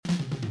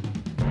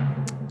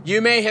You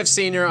may have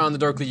seen her on the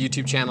Dorkly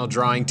YouTube channel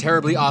drawing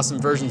terribly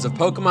awesome versions of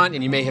Pokemon,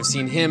 and you may have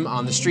seen him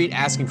on the street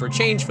asking for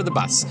change for the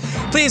bus.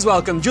 Please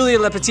welcome Julia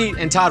LePetite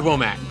and Todd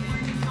Womack.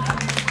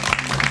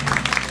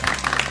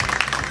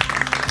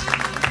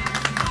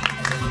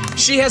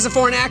 She has a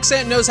foreign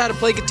accent, knows how to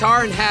play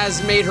guitar, and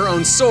has made her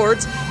own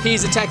swords.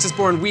 He's a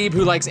Texas-born weeb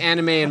who likes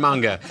anime and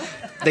manga.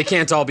 They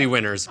can't all be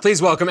winners.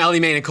 Please welcome Ellie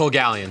Main and Cole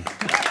Gallion.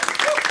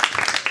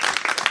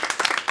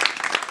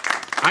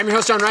 I'm your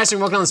host, John Rice, and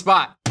welcome on the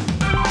spot.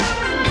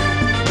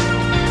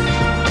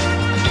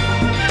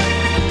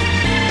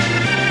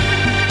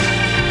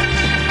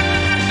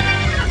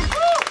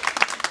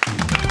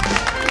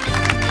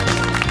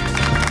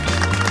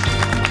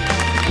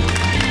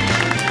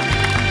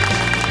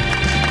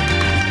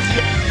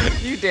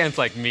 Dance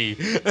like me.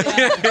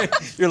 Yeah.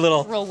 You're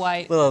little. Real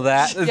white. Little of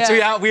that.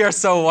 Yeah, we are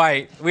so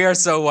white. We are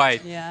so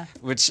white. Yeah.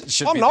 Which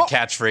should be the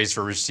catchphrase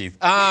for Rooster Teeth.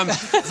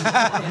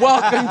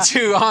 Welcome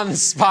to On the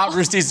Spot,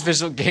 Rooster Teeth's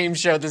official game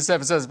show. This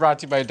episode is brought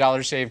to you by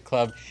Dollar Shave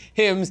Club,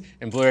 Hims,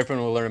 and Blue Apron.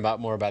 We'll learn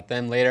more about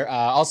them later.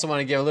 Also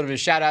want to give a little bit of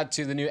shout out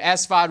to the new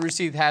SVOD.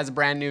 Rooster Teeth has a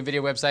brand new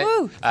video website.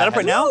 Is that up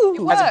right now?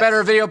 Has a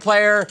better video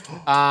player,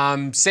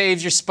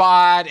 saves your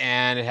spot,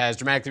 and it has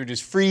dramatically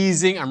reduced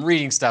freezing. I'm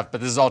reading stuff,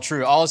 but this is all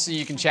true. Also,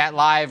 you can chat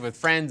live with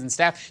friends and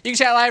staff. You can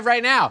chat live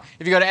right now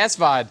if you go to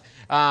SVOD.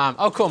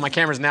 Oh, cool. My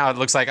camera's now. It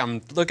looks like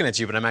I'm looking at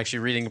you, but I'm actually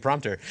reading a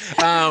prompter.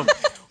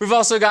 We've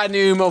also got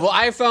new mobile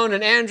iPhone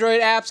and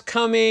Android apps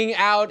coming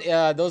out.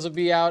 Those will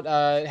be out.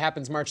 It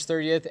happens March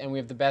 30th, and we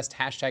have the best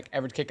hashtag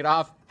ever to kick it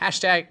off.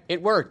 Hashtag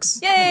it works.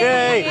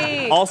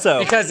 Yay! Also,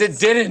 because it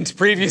didn't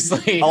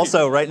previously.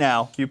 Also, right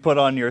now, you put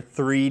on your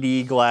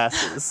 3D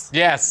glasses.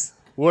 Yes.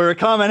 We're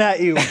coming at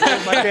you.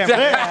 Where's my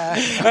camera?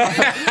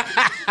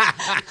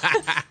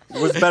 It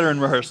was better in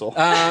rehearsal.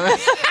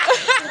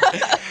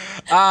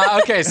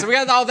 Okay, so we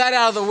got all that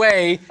out of the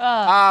way.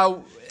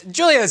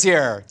 Julia's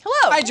here.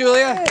 Hello. Hi,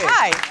 Julia.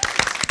 Hi.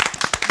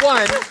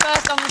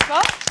 First on the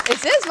spot?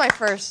 It is my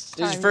first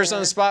time. This is your first here.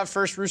 on the spot,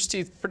 first Rooster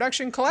Teeth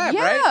production collab,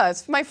 Yeah, right?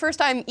 it's my first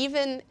time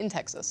even in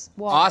Texas.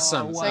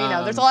 Awesome. So,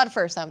 there's a lot of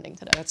firsts happening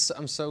today.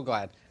 I'm so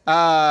glad.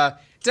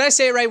 Did I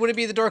say it right? Would it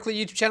be the Dorkly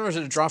YouTube channel or is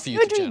it a Drawfee YouTube It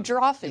would be channel?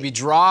 Drawfee. It'd be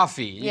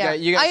Drawfee.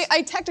 You guys,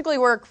 I technically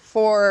work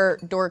for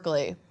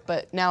Dorkly,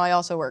 but now I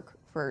also work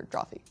for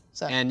Drawfee.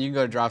 So. and you can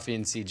go to Drawfee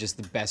and see just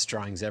the best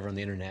drawings ever on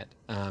the internet.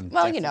 Well,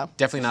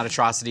 Definitely not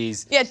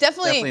atrocities. Yeah,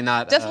 definitely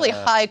not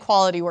high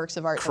quality works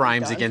of art.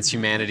 crimes against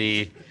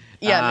humanity.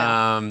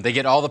 Yeah, They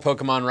get all the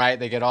Pokemon right.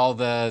 They get all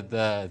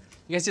the.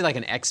 You guys did like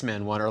an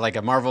X-Men one or like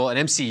a Marvel, an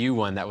MCU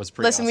one that was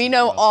pretty. Listen, awesome we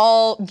know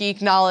all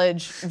geek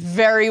knowledge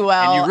very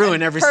well. And you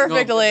ruin every perfectly.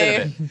 single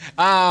bit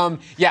of it.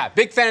 Yeah,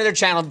 big fan of their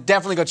channel.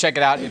 Definitely go check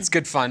it out. It's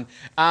good fun.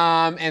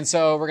 And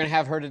so we're gonna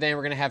have her today. And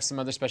we're gonna have some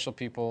other special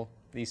people.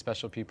 These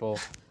special people.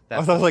 I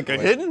was like,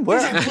 hidden?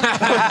 Where?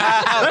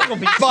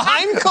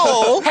 Behind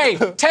Cole. Hey,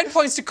 10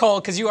 points to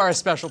Cole because you are a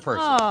special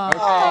person.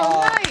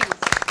 Nice.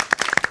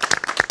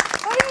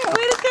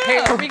 Way to go. Hey,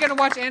 are we gonna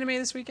watch anime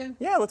this weekend?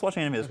 Yeah, let's watch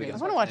anime this I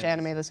weekend. want to watch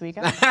anime this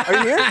weekend. Are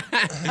you here?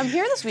 I'm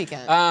here this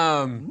weekend.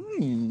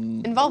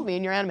 Involve me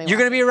in your anime. You're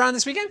gonna be around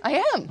this weekend?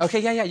 I am. Okay,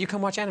 yeah. You come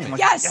watch anime.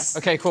 Yes.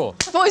 Okay, cool.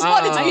 I've always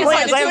wanted to do an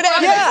anime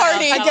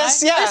party. I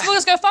guess, yeah. We'll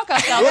just go fuck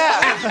ourselves.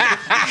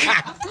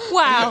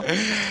 Wow.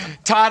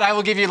 Todd, I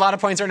will give you a lot of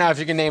points right now if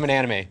you can name an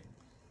anime.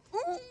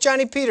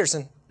 Johnny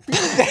Peterson.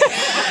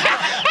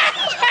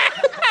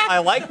 I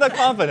like the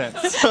confidence.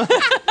 Y'all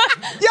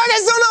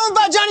guys don't know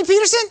about Johnny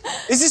Peterson?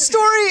 It's the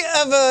story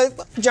of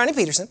Johnny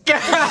Peterson.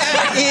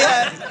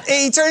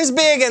 He turns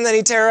big and then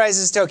he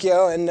terrorizes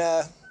Tokyo and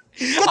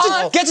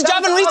gets a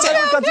job in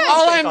retail.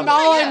 All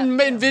I'm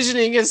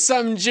envisioning is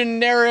some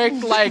generic,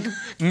 like,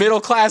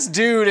 middle-class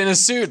dude in a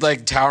suit,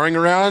 like, towering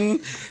around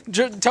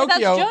Tokyo. That's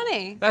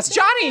Johnny. That's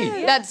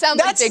Johnny. That sounds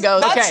like Big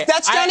O.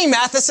 That's Johnny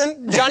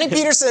Matheson. Johnny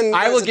Peterson.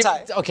 I will wears a give.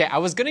 tie. Okay, I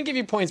was gonna give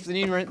you points, but then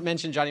you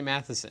mentioned Johnny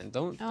Matheson.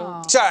 Don't.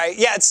 Sorry,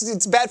 yeah,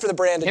 it's bad for the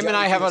brand. of Him and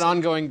Johnny I have an Peterson.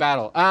 ongoing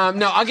battle.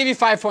 No, I'll give you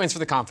 5 points for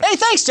the confidence. Hey,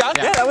 thanks, John.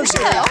 Yeah. That was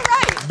Yeah, all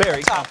right.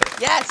 very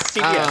confident. Yes.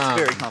 TDS,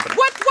 very confident.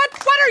 What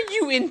are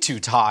you into,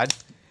 Todd?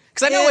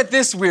 Because I know what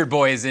this weird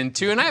boy is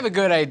into, and I have a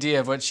good idea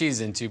of what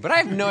she's into, but I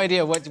have no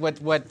idea what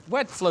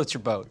floats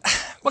your boat.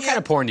 What kind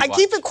of porn do you I watch?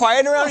 keep it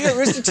quiet around here at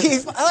Rooster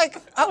Teeth. I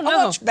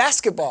watch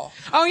basketball.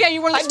 Oh yeah,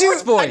 you're one of the I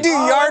sports boys. I do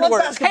yard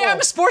work. Hey,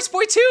 I'm a sports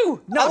boy too.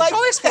 No, I like- I'm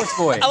totally a sports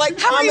boy. I like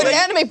How are you comedy.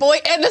 an anime boy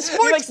and a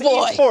sports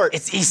boy? Sport.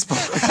 It's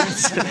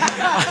esports.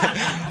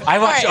 I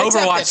watch All right,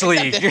 Overwatch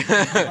League.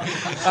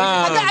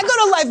 I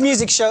go to live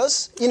music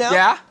shows, you know?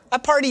 Yeah? I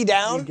party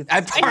down.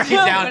 I partied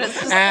down,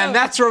 and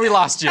that's where we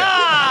lost you.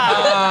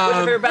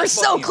 We're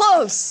so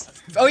close.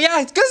 Oh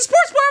yeah, because the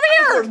sports boy over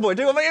here. Sports boy,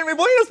 too. I'm an anime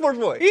boy and a sports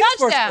boy. He's a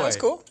sports Touchdown. boy. That's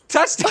Cool.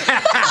 Touchdown.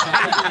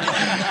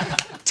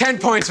 10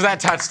 points for that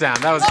touchdown.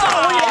 That was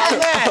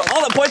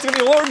All the points are going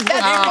to be awarded.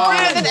 That's more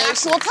than an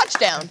actual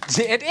touchdown.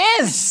 It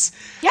is.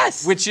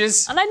 Yes. Which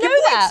is. And I know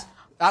that.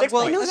 Well,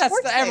 points. that's,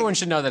 Sports everyone thing.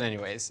 should know that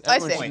anyways. I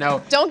Everyone see. should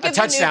know Don't a give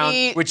touchdown,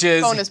 the newbie which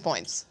is bonus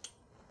points.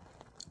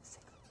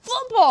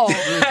 Football. No,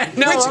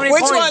 how many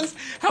Which points? one?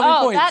 How many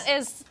Oh, points? that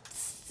is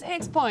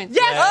 6 points.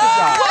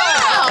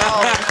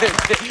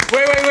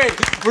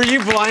 Wait. Were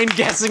you blind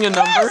guessing a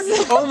number?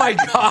 Oh my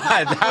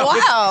God. That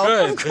Wow.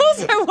 was Of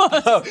course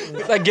I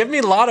was. like, give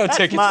me lotto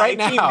tickets my right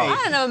now. teammate. I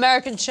don't know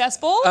American chess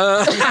ball.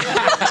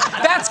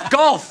 That's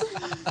golf.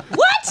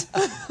 What?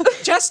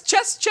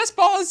 Chess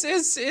ball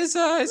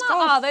is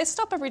golf. They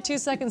stop every 2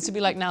 seconds to be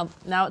like, now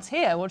it's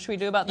here. What should we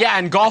do about that? Yeah,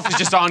 and golf is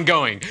just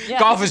ongoing. Yeah.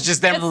 Golf is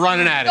just them It's-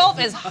 running at Golf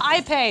it. is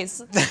high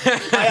pace,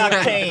 High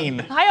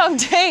octane. high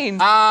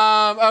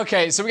octane.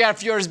 Okay, so we got a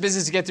few orders of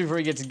business to get through before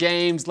we get to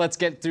games. Let's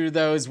get through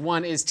those.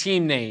 One is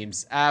team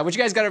names. What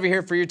you guys got over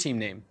here for your team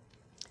name?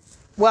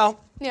 Well,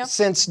 Yeah.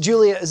 since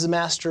Julia is a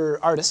master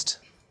artist,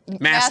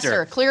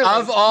 Master, clearly,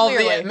 Of all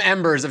clearly. the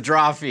members of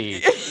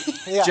Drawfee,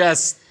 yeah.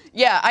 just,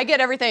 Yeah, I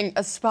get everything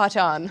spot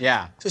on.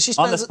 yeah. So she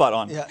On the spends spot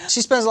on. Yeah,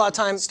 she spends a lot of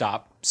time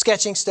Stop.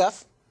 sketching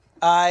stuff.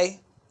 I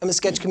am a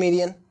sketch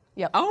comedian,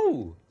 Yep.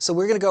 Oh. so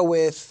we're gonna go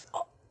with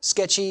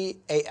sketchy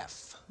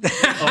AF.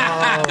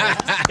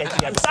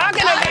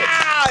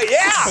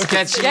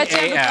 Sketchy Get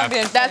you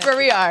AF. That's where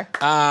we are.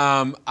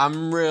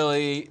 I'm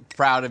really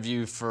proud of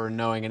you for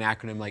knowing an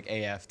acronym like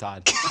AF,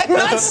 Todd. I'm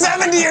not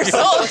 70 years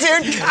old,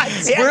 dude. God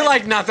damn We're it.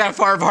 like not that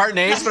far apart in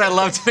age, but I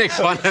love to make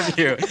fun of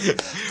you.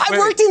 I've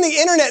worked in the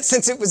internet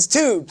since it was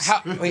tubes.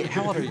 How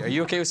old are you? Are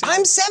you okay with saying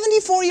I'm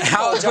 74 years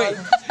How, old, John. wait,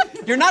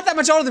 you're not that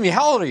much older than me.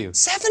 How old are you?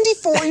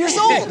 74 years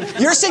old.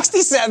 You're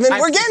 67.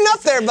 We're getting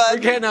up there, bud. We're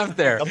getting up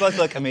there. Y'all both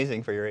look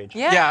amazing for your age.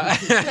 Yeah. Yeah.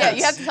 Yeah,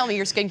 you have to tell me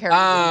your skincare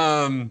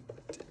routine.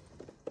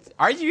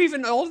 Are you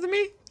even older than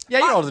me? Yeah,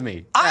 you're older than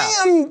me. I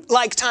am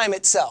like time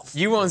itself.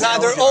 You won't.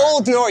 Neither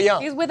old nor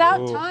young. He's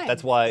without time.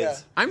 That's wise. Yeah.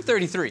 I'm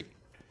 33.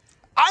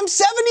 I'm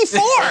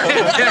 74.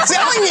 I'm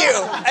telling you.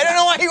 I don't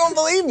know why you won't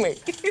believe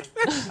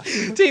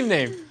me. Team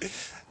name.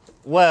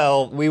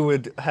 Well, we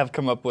would have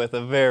come up with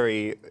a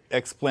very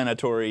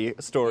explanatory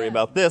story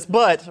about this,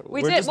 but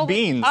we're just well,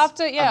 beans.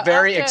 After A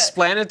very after-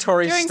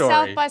 explanatory During story.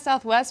 South by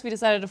Southwest, we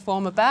decided to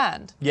form a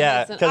band.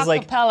 Yeah, It's an 'cause,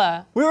 like,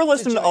 acapella. We were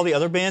listening to all the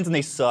other bands and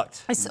they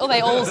sucked. They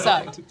all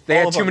sucked. They all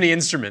had of too them. many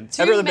instruments.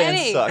 Every other Too band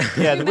many. sucked.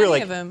 Yeah, Too we were many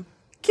like, of them.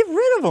 get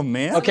rid of them,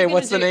 man. Okay, gonna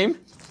what's the do? name?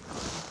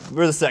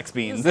 We're the Sex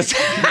Beans.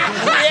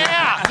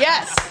 Yeah.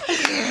 Yes.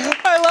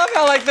 I love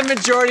how like the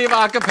majority of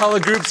a cappella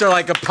groups are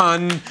like a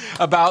pun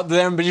about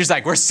them, but you're just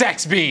like, we're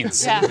sex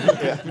beans.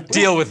 Yeah.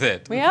 Deal with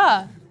it. We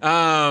are.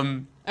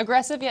 Um,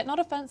 Aggressive yet not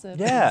offensive.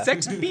 Yeah.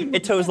 sex beans.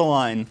 It toes the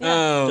line,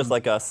 Oh. just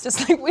like us.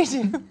 Just like we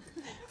do.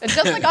 It's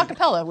just like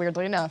acapella,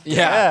 weirdly enough.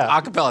 Yeah, Yeah.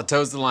 acapella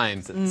toes the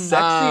line. Sexy.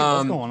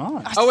 What's going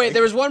on? Oh wait,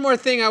 there was one more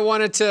thing I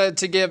wanted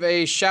to give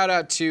a shout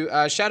out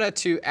to. Shout out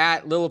to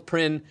at Lil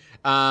Prin.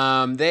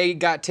 They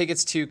got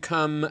tickets to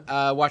come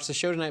watch the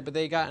show tonight, but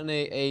they got in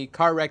a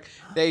car wreck.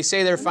 They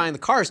say they're fine. The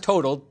car is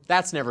totaled.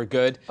 That's never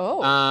good.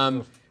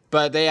 Oh.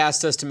 But they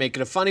asked us to make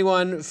it a funny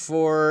one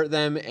for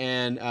them,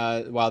 and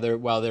while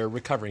they're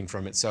recovering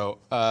from it. So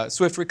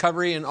swift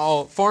recovery in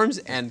all forms,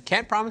 and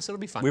can't promise it'll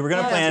be fun. We were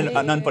going to plan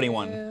an unfunny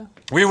one.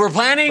 We were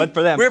planning. But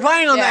for them. We were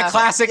planning on Yeah. that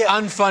classic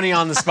unfunny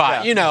on the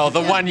spot. You know,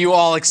 the one you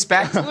all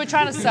expect. We were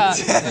trying to suck.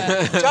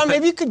 but- John,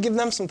 maybe you could give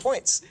them some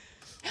points.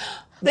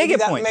 They get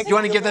that points. make- You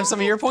want to give them some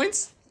of your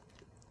points?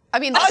 I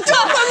mean, Oh,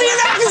 don't put me in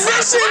that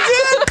position,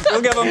 dude.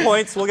 We'll give them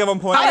points. We'll give them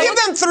points. I'll give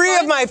them 3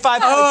 of my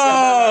 5 points.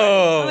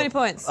 How many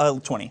points?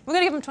 20. We're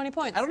gonna give him 20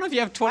 points. I don't know if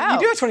you have 20. Wow. You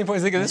do have 20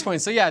 points. Look at this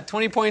point. So yeah,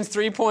 20 points,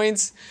 3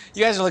 points.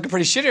 You guys are looking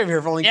pretty shitty over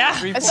here for only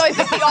 3 points. so I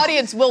think the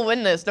audience will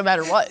win this no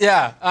matter what.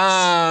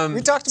 Yeah.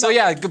 We talked So about-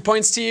 yeah, good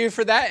points to you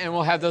for that, and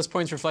we'll have those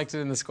points reflected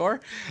in the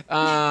score.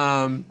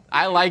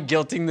 I like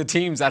guilting the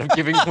teams out of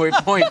giving away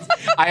points.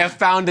 I have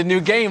found a new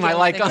game I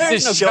like on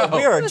There's this no show.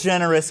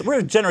 joke.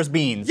 We're generous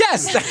beans.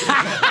 Yes.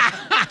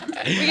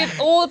 We give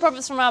all the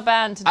profits from our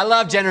band to I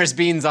love generous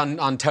beans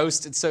on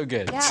toast. It's so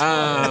good.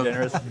 Yeah.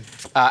 Generous.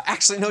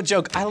 Actually, no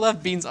joke. I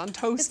love beans on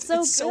toast.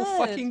 It's so good.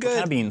 fucking Kind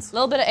good. of beans. a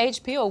little bit of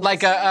HP or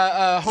Like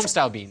a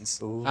homestyle beans.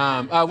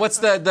 What's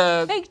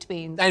the baked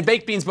beans. and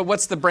baked beans? But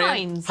what's the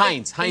brand?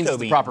 Heinz. Heinz is the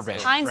beans. proper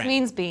brand. Heinz brand.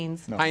 means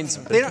beans. Heinz.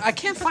 I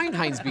can't find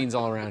Heinz beans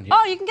all around here.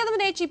 Oh, you can get them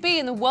in HEB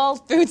in the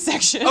World Food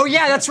section. Oh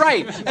yeah, that's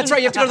right. That's right.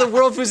 You have to go to the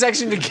World Food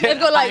section to get. They've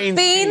got like Heinz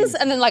beans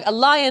and then like a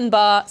Lion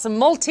Bar, some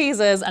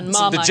Maltesers and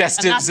some Marmite.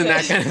 digestives and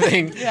that kind of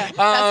thing. That's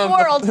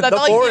world. That's The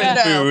all you foreign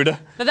need to know. food.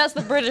 But that's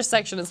the British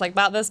section. It's like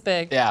about this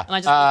big. Yeah. And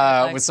I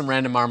just With some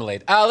random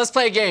marmalade. Let's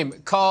play a game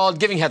called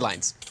Giving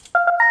Headlines.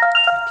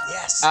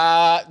 Yes.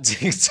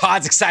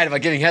 Todd's excited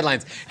about giving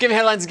headlines. Giving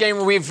headlines is a game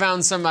where we've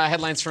found some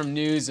headlines from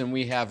news and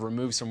we have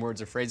removed some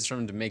words or phrases from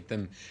them to make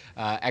them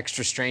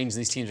extra strange.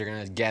 These teams are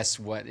going to guess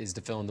what is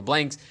to fill in the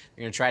blanks.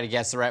 They're going to try to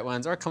guess the right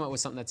ones or come up with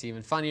something that's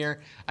even funnier.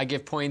 I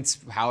give points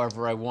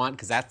however I want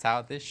because that's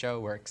how this show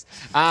works.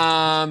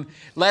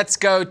 Let's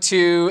go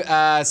to,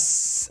 I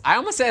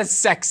almost said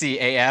sexy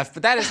AF,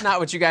 but that is not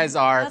what you guys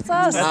are. That's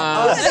us.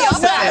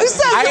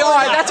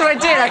 That's what I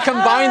did. I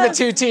combined the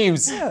two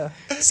teams.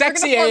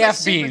 Sexy Form a AF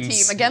super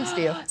beans. team against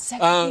you. Sexy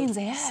beans,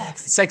 yeah.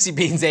 Sexy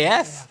Beans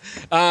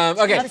AF.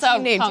 Okay, That's our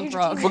Name, punk change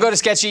rock. we'll go to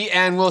Sketchy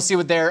and we'll see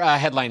what their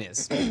headline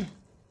is.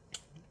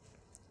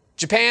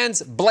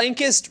 Japan's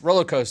blankest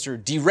roller coaster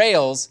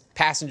derails,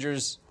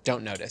 passengers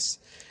don't notice.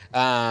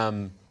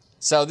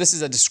 So this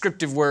is a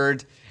descriptive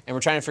word, and we're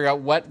trying to figure out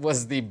what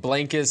was the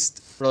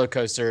blankest roller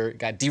coaster,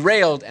 got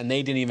derailed, and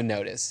they didn't even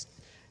notice.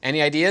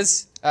 Any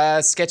ideas,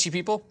 sketchy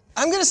people?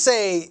 I'm gonna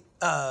say,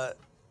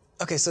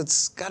 okay, so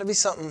it's gotta be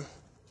something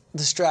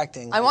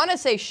distracting. I want to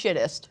say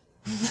shittest.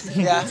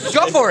 Yeah.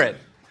 Go for it.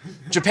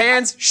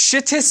 Japan's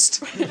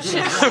shittest.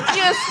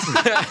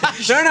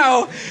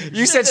 No,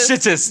 you said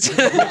shittest.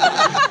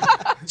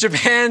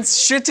 Japan's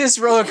shittest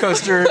roller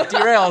coaster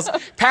derails.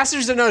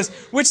 Passengers don't notice,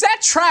 which that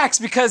tracks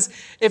because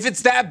if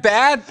it's that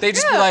bad, they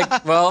just be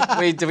like, well,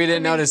 we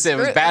didn't notice it. It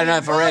was bad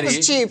enough already. It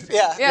was cheap.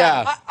 Yeah.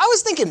 Yeah. I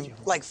was thinking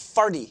like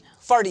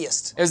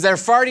fartiest. It was their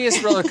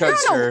fartiest roller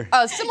coaster.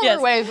 A similar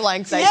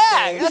wavelength, I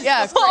Yeah. think.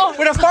 Yeah. Great.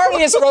 Would a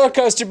fartiest roller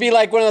coaster be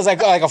like one of those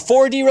like a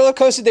 4D roller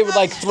coaster? They would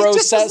like throw It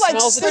just was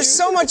smells. like, there's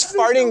so much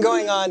farting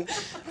going on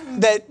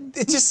that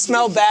it just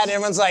smelled bad, and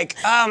everyone's like,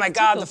 oh my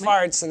god, the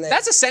farts. And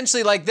That's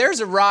essentially like there's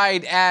a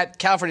ride at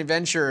California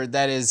Adventure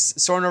that is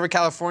soaring over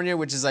California,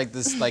 which is like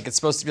this, like it's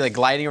supposed to be like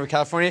gliding over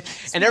California,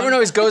 and everyone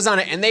always goes on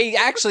it, and they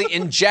actually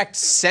inject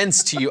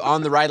scents to you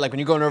on the ride. Like when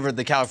you're going over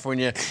the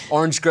California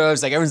orange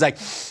groves, like everyone's like,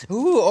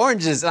 ooh,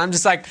 oranges, and I'm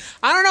just like,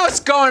 I don't know what's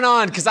going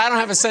on because I don't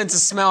have a sense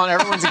of smell, and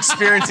everyone's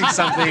experiencing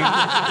something.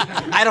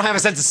 I don't have a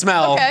sense of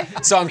smell, Okay.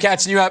 so I'm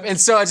catching you up, and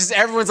so it's just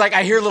everyone's like,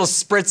 I hear little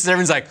spritz, and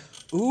everyone's like,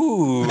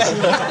 ooh,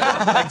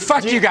 like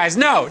fuck you guys,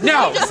 no.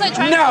 Just like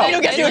trying to You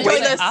don't get to enjoy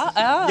this.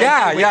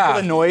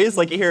 Yeah. The noise,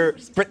 like you hear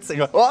spritz and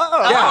you go,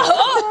 whoa.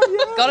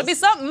 Yeah. Gotta be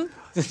something.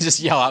 Just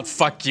yell out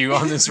 "fuck you"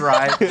 on this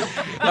ride.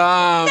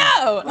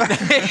 No.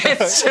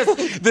 It's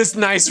just this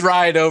nice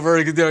ride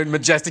over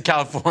majestic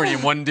California.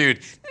 One dude,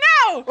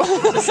 no,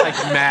 just like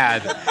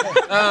mad.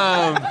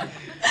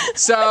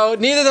 So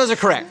neither of those are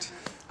correct.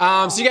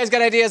 So you guys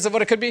got ideas of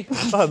what it could be?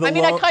 I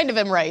mean, I kind of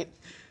am right.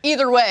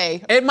 Either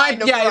way. It might.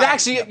 kind of Yeah, it right.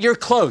 actually. You're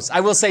close.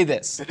 I will say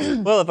this.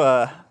 Well,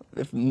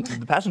 if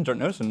the passengers aren't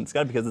noticing, it's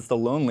got to be because it's the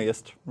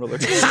loneliest roller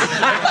coaster.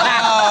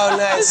 oh,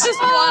 nice. Just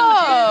one.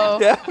 Oh.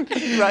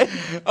 Yeah, right?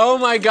 Oh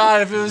my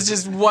God! If it was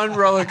just one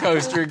roller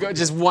coaster,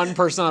 just one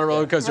person on a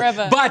roller coaster,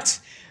 Forever. but.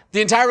 The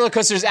entire roller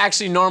coaster is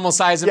actually normal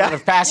size amount Yeah.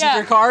 of passenger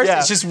Yeah. cars. Yeah.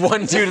 It's just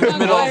one dude in the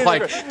middle of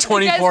like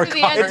 24 You guys do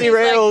the cars. It end.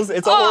 derails,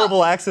 it's a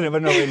horrible accident,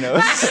 but nobody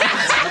knows.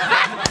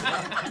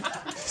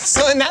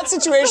 So in that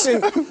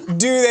situation,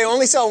 do they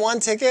only sell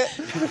one ticket?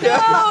 He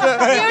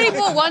already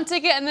bought one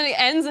ticket and then it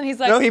ends and he's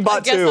like, No, he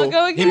bought I guess two. I'll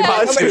go again. He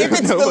bought But if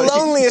it's the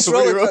loneliest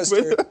nobody roller rode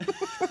with coaster,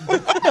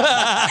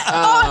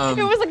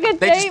 It was a good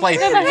They date. just play We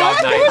Three never Dog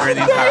had Night during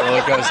the entire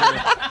roller coaster.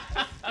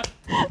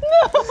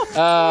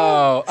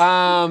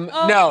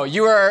 No,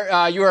 you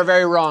are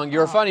very wrong. You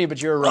were funny,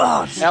 but you were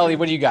wrong. Ellie,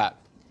 what do you got?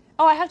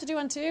 Oh, I have to do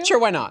one too? Sure,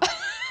 why not?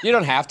 You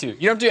don't have to. You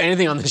don't have to do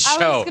anything on the I was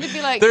show. gonna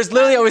be like- There's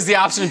literally always the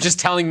option of just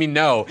telling me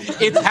no.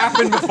 It's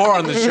happened before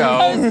on the show,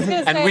 gonna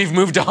and say- we've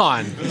moved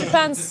on.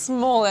 Japan's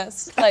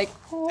smallest. Like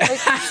so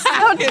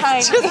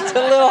tiny.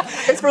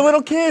 It's for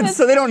little kids,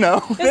 so they don't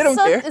know. They don't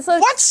care. It's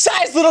like What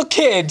size little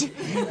kid,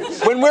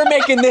 when we're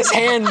making this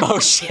hand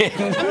motion,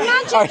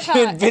 magic are pack.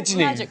 you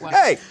envisioning? Magic one.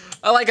 Hey,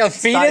 Like a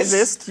fetus?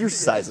 sizest, you're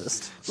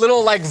sizest.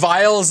 Little like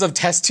vials of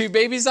test tube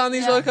babies on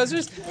these roller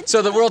coasters?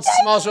 So the world's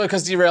smallest roller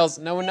coaster derails,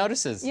 no one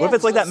notices. What if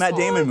it's like that so Matt small.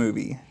 Damon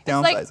movie,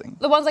 Like Downsizing?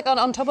 the ones like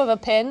on top of a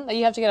pin that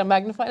you have to get a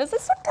magnifier. It's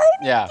like so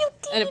tiny. Yeah.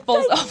 And it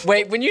falls off.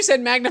 Wait, when you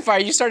said magnifier,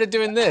 you started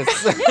doing this.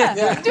 Yeah.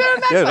 Yeah,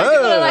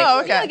 They're like,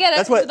 Oh, you gotta get it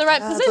That's what, to the right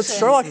that's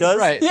position. what Sherlock does.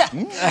 Right. yeah.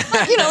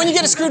 You know, when you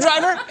get a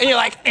screwdriver and you're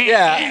like,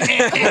 Yeah.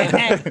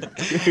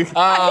 He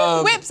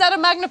whips out a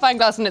magnifying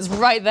glass and it's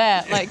right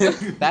there. Like,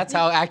 figure That's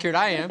how accurate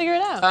I am.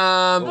 it out.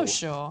 Oh,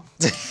 sure.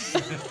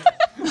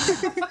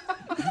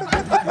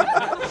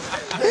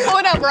 Pull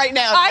it up right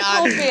now. I John.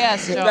 call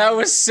BS, John. That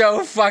was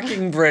so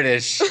fucking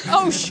British.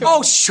 Oh, sure.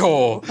 Oh,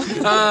 sure.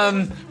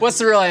 What's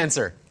the real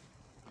answer?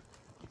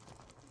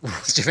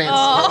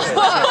 Japan's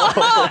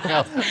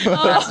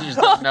you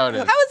don't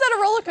notice. How is that a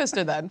roller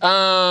coaster then?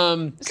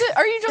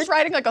 Are you just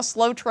riding like a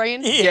slow train?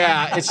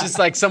 Yeah, it's just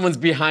like someone's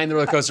behind the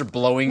roller coaster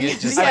blowing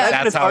it. Just I like imagine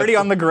that's it's how already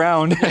on the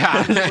ground.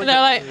 They're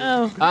like,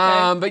 oh.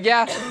 Okay. But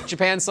yeah,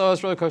 Japan's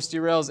slowest roller coaster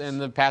derails,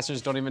 and the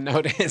passengers don't even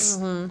notice.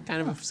 Kind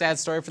of a sad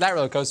story for that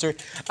roller coaster.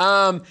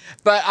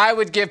 But I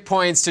would give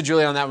points to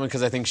Julie on that one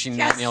because I think she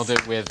nailed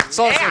it with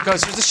slowest roller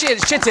coasters. The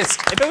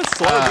shittest. If it was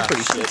slow, it'd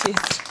be pretty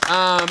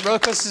shit. Roller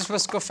coasters are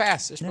supposed to go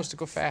fast. They're supposed to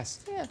go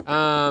fast.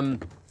 Yeah.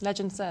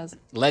 Legend says.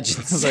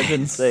 Legends. I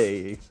didn't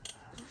say.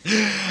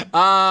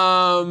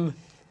 I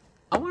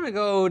want to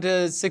go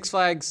to Six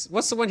Flags.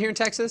 What's the one here in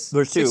Texas?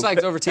 There's two. Six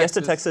Flags over Texas.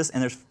 Fiesta, Texas,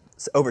 and there's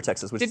over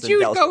Texas, which Did is in you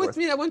Dallas go Fort with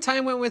me that one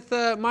time? Went with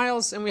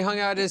Miles and we hung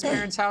out at his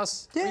parents'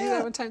 house. Were you Yeah.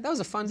 that one time? That was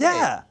a fun day.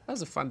 Yeah. That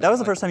was a fun day. That was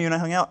the first time you and I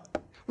hung out.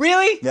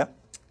 Really? Yeah.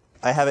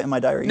 I have it in my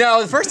diary.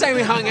 No, the first time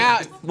we hung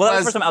out. Well, that was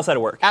the first time outside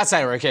of work. Outside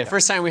of work. Okay,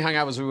 first time we hung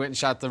out was we went and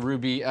shot the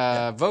Ruby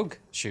Vogue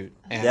shoot.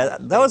 And Yeah,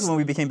 that was when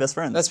we became best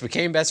friends. That's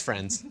became best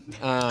friends.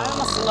 I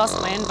must have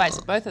lost my invite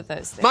to both of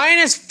those things.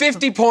 Minus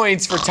 50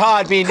 points for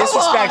Todd being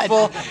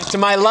disrespectful to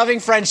my loving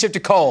friendship to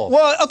Cole.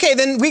 Well, okay,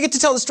 then we get to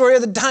tell the story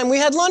of the time we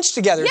had lunch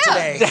together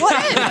today.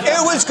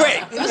 It was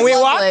great. We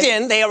walked lovely.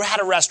 in, they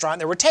had a restaurant,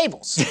 there were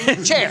tables,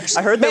 chairs,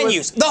 I heard there was-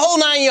 menus, the whole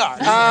 9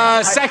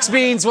 yards. Sex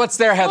Beans, what's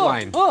their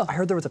headline? Oh, I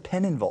heard there was a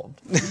pen involved.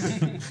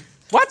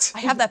 What? I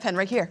have that pen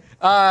right here.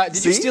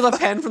 Did you steal a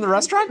pen from the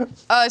restaurant?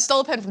 I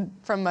stole a pen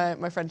from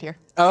my friend here.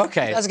 Oh,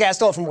 okay. That's a guy I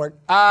stole it from work.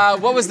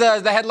 What was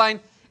the headline?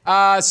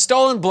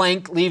 Stolen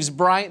blank leaves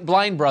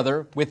blind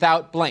brother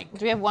without blank.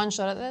 do we have one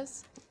shot at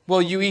this? Well,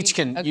 you each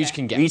can guess.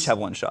 We each have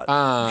one shot.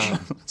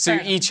 So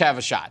you each have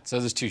a shot. So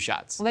there's 2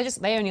 shots. Well,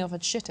 they only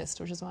offered shittest,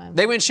 which is why I'm.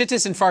 They went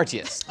shittest and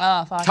fartiest.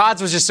 Oh, fuck.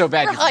 Todd's was just so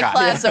bad you High forgot.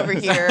 class over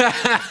here. Do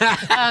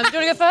you want to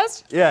go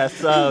first?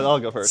 yes, I'll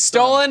go first.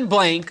 Stolen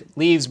blank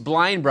leaves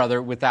blind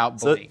brother without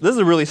So blank. this is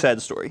a really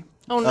sad story.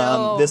 Oh,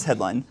 no. This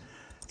headline: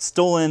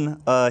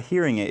 Stolen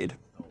hearing aid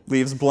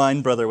leaves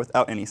blind brother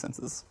without any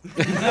senses.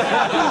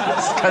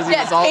 Because he,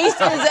 Yeah, was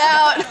taste is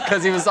out.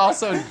 because he was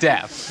also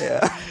deaf.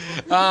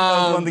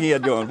 That's one thing he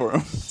had going for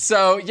him.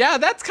 So yeah,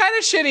 that's kind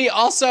of shitty.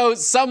 Also,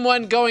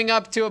 someone going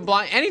up to a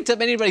blind,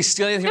 anytime anybody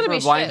stealing anything It's from a gonna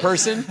be blind shit.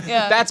 person,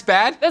 Yeah. that's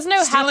bad. There's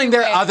no stealing happy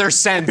their way. other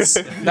sense.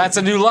 That's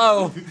a new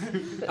low.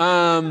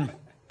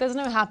 There's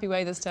no happy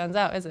way this turns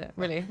out, is it?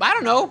 Really? I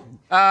don't know.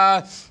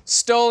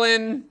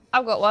 Stolen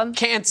I've got one.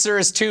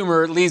 cancerous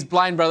tumor leaves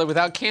blind brother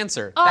without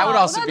cancer. That would Oh,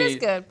 also that be is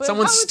good, but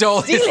someone I would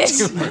stole steal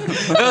his it. tumor.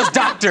 Those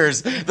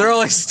doctors, they're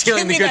only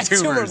stealing Give the me good that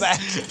tumor tumors.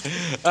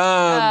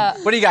 back.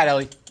 What do you got,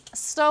 Ellie?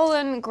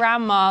 Stolen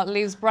grandma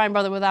leaves blind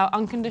brother without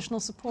unconditional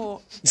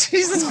support.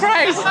 Jesus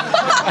Christ.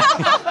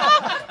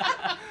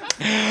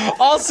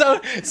 Also,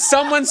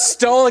 someone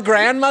stole a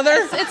grandmother?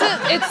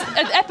 It's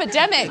an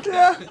epidemic.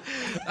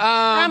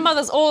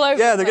 Grandmothers all over.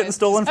 Yeah, the they're getting place.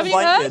 stolen Have from you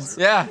blind heard? kids.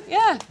 Yeah.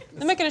 Yeah,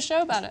 they're making a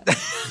show about it.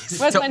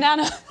 Where's my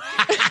nana?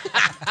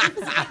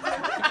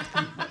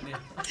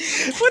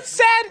 What's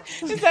sad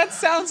is that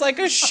sounds like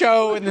a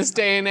show in this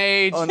day and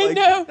age. On, I like,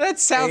 know. That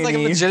sounds like a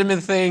A&E.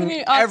 legitimate thing.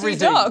 RT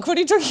Everything. Dog. What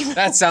are you talking about?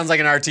 That sounds like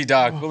an RT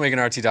doc. We'll make an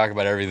RT doc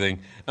about everything.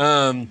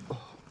 Neither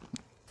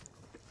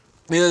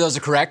of those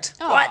are correct.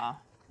 Aw.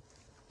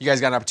 You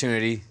guys got an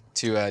opportunity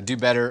to do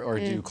better or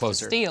do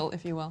closer. Steal,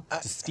 if you will.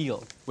 To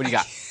steal. What do you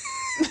got?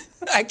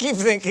 I keep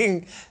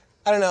thinking,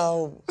 I don't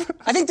know,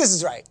 I think this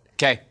is right.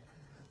 Okay.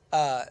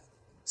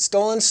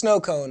 Stolen snow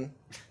cone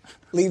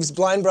leaves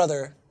blind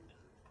brother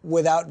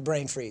without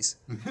brain freeze.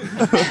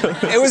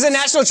 It was a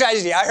national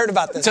tragedy. I heard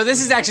about this. So this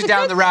is actually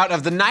down the route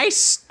of the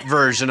nice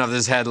version of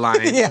this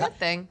headline. Yeah. That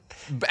thing.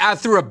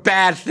 Through a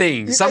bad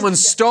thing. Someone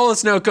stole a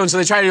snow cone, so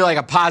they try to do like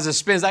a positive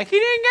spin. It's like, he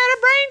didn't get a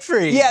brain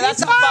freeze. Yeah, that's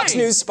He's how Fox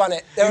fine. News spun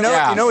it. They were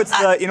Yeah.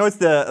 like, It's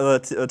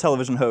the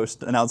television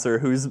host announcer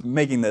who's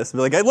making this. Be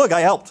like, hey, look,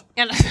 I helped.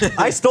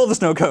 I stole the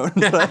snow cone,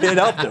 but it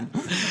helped him.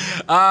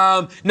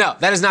 No,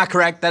 that is not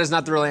correct. That is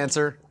not the real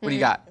answer. What do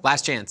you got?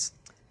 Last chance.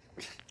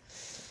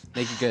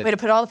 Make it good. Way to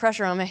put all the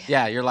pressure on me.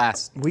 Yeah, you're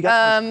last. We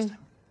got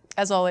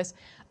As always.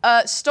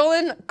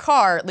 Stolen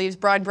car leaves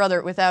bride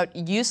brother without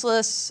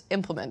useless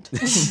implement. Hey,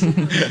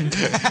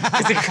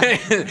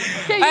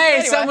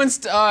 anyway.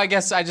 someone's. Oh, I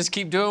guess I just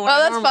keep doing what Oh, I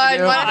that's normally fine.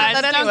 do. Why not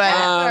do that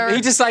anyway?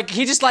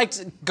 He just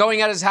liked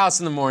going out of his house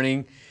in the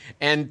morning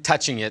and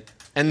touching it,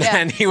 and Yeah.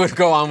 then he would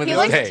go on with He his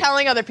liked day.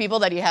 telling other people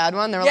that he had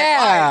one. They were Yeah.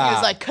 like, why? He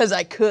was like, 'cause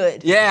I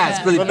could. Yeah,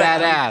 it's really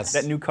badass.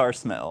 that new car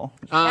smell.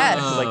 Yes.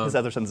 It's like his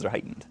other senses are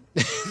heightened.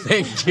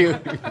 Thank you.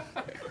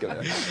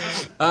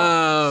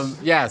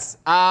 Yes.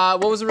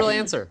 What was the real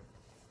answer?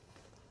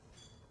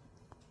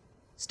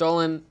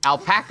 Stolen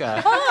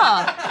alpaca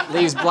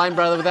leaves blind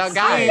brother without I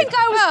guide. think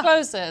I was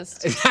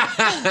closest.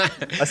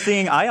 A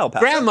seeing eye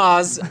alpaca.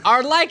 Grandmas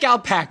are like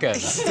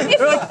alpacas. If you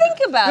think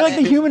about They're like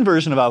the it. human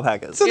version of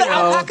alpacas. so the know.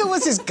 alpaca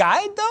was his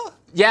guide, though?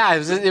 Yeah,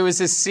 it was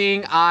his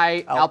seeing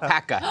eye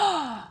alpaca,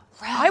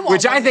 I want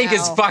which I one think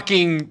is now.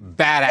 fucking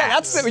badass. Yeah,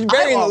 that's you're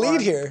burying the want lead one.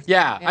 here.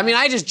 Yeah, I mean,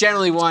 I just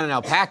generally want an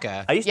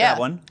alpaca. I used to Yeah. have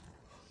one.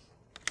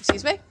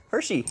 Excuse me?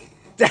 Hershey.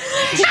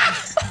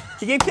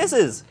 He gave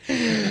kisses.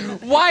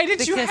 Why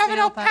did you kiss have an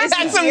the alpaca.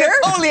 alpaca? That's some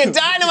Napoleon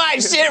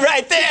Dynamite shit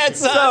right there,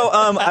 son. So,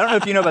 I don't know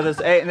if you know about this.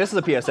 Hey, and this is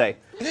a PSA.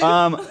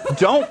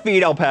 Don't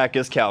feed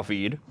alpacas cow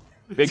feed.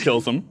 It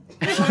kills them.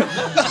 So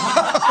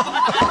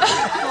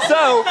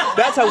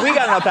that's how we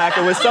got an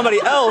alpaca. Was somebody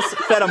else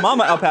fed a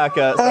mama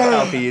alpaca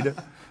cow feed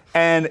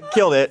and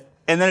killed it,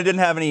 and then it didn't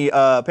have any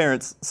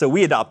parents, so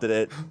we adopted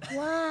it,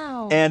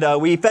 Wow. and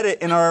we fed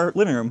it in our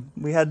living room.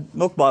 We had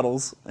milk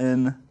bottles,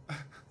 and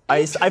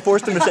I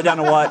forced him to sit down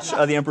and watch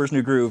The Emperor's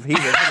New Groove. He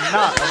was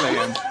not a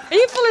fan. Are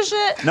you full of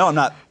shit? No, I'm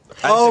not.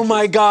 Oh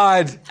my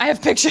God. I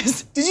have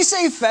pictures. Did you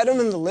say you fed him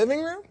in the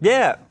living room?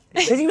 Yeah,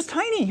 because he was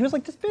tiny. He was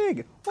like this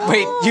big.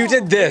 Wait, you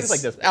did this.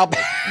 like this.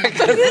 Alpaca.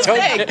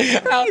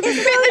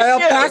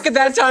 Alpaca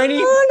that tiny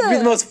would be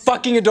the most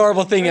fucking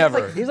adorable thing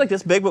ever. He was like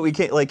this big, but we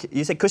can't, like,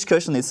 you say cush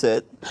cush and they'd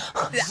sit.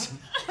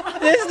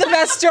 This is the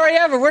best story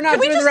ever. We're not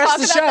we doing the just rest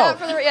of the talk about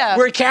show. that for yeah.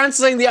 We're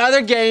canceling the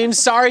other games.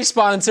 Sorry,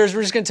 sponsors.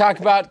 We're just going to talk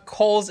about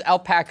Kohl's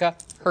Alpaca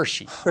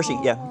Hershey. Hershey,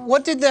 yeah.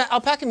 What did the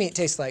alpaca meat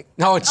taste like?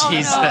 Oh,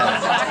 Jesus.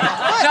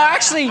 No,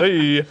 actually,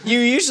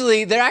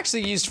 Hey. they're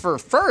actually used for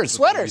furs.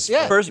 Sweaters,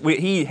 yeah. First,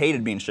 he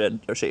hated being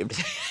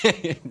shaved.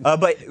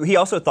 But he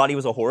also thought he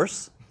was a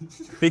horse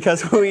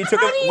because we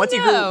took him once he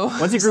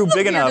grew big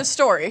Hear enough. the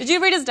story. Did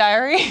you read his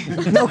diary?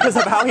 No, because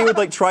of how he would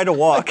like try to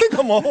walk.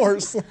 I'm a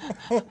horse.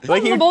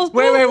 Like he,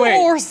 Wait.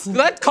 Horse.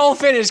 Let Cole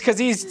finish, because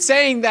he's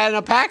saying that an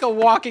alpaca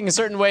walking a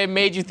certain way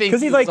made you think because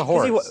he he's was like,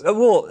 a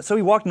horse. so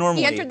he walked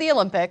normally. He entered the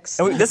Olympics.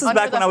 And this is Under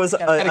back the when I was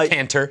African. And a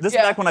canter. This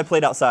Yeah. is back when I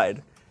played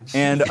outside,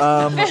 and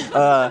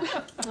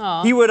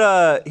he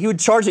would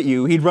charge at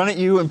you. He'd run at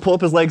you and pull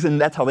up his legs,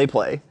 and that's how they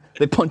play.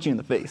 They punch you in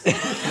the face.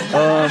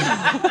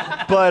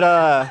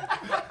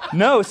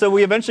 No, so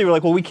we eventually were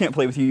like, well, we can't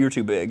play with you. You're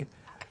too big.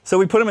 So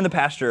we put him in the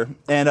pasture,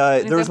 and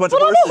there was a bunch of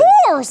But I'm horses.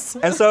 a horse.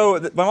 And so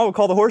my mom would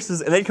call the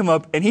horses, and they'd come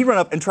up, and he'd run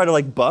up and try to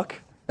like buck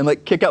and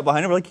like kick out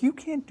behind him. We're like, you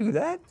can't do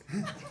that.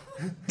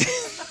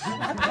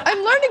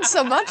 I'm learning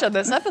so much on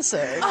this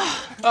episode.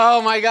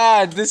 Oh my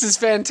God, this is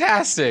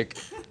fantastic.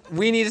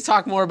 We need to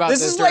talk more about This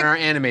this is during like- our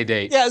anime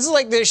date. Yeah, this is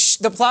like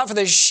the plot for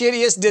the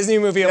shittiest Disney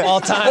movie of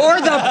all time. Or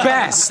the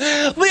best. Or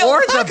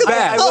the best.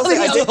 I will say,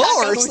 I did-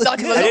 horse. We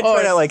talked about I the did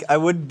try to horse. I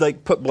would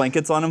like put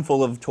blankets on him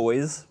full of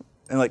toys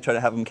and like try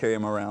to have him carry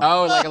him around.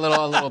 Oh, like a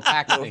little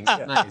pack thing.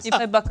 Nice. You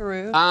play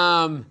Buckaroo.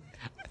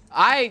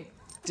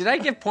 Did I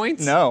give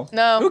points? No.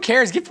 No. Who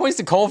cares? Give points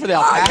to Cole for the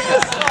alpaca.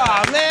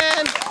 Oh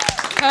man.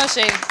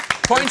 Hershey.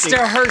 Points to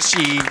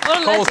Hershey. a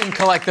Cole legend. can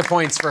collect the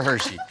points for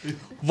Hershey.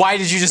 Why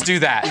did you just do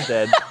that?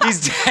 Dead.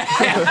 He's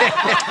dead.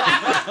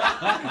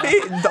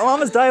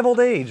 Llamas die of old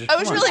age. I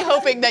was really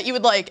hoping that you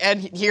would like, and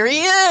here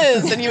he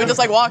is, and you would just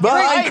like walk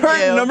Behind behind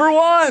curtain you. number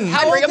one.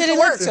 How bring old him did to he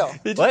work. live till?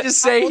 Did What? you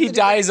just say old he did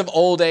he dies of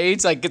old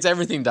age? Like, it's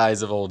everything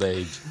dies of old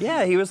age.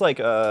 Yeah, he was like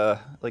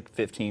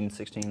 15,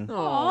 16.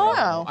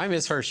 Wow. I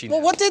miss Hershey. Well,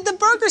 now. what did the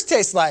burgers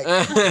taste like?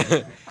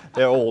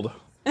 They're old.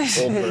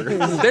 Old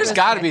burgers. There's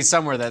got to be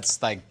somewhere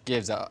that's like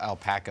gives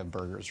alpaca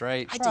burgers,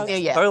 right?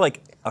 Yeah. Probably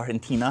like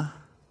Argentina.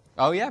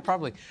 Oh yeah,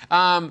 probably.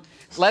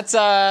 Let's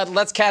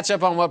catch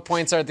up on what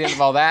points are at the end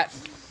of all that.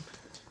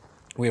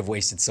 We have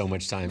wasted so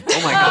much time.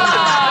 Oh my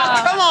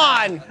God. Come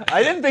on.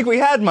 I didn't think we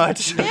had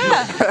much.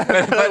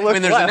 But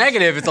when there's a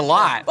negative, it's a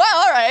lot. Well,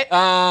 all right.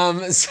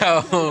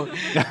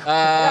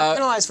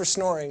 Penalized for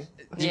snoring.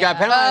 You got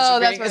penalized Oh, for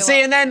that's being. what it See,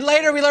 was. and then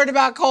later we learned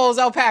about Cole's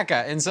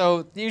alpaca, and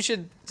so you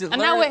should. And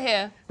now we're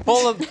here.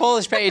 Pull a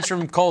Polish page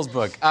from Cole's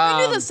book.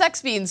 I knew the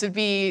sex beans would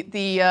be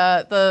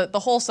the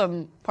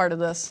wholesome part of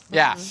this,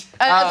 Yeah.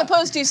 as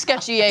opposed to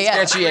sketchy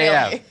AF. Sketchy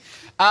really.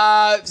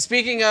 AF.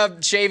 Speaking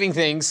of shaving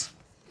things,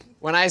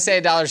 when I say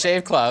Dollar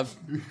Shave Club,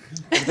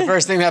 if the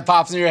first thing that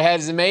pops in your head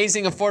is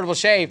amazing, affordable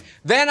shave.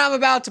 Then I'm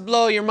about to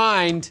blow your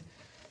mind.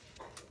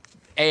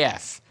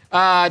 AF.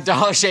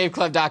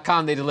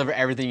 DollarShaveClub.com. They deliver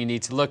everything you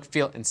need to look,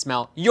 feel, and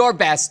smell your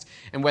best.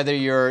 And whether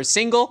you're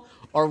single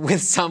or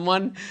with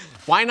someone,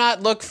 why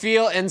not look,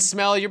 feel, and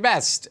smell your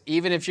best,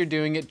 even if you're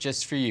doing it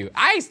just for you?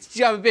 I'm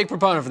a big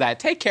proponent for that.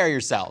 Take care of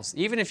yourselves.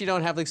 Even if you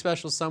don't have like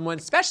special someone,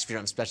 especially if you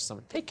don't have special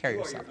someone, take care of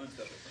yourself.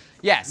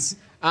 Yes.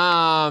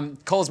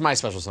 Cole's my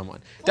special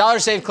someone. Dollar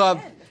Shave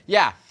Club.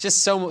 Yeah,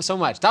 just so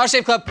much. Dollar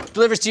Shave Club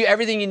delivers to you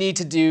everything you need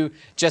to do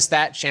just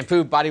that.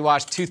 Shampoo, body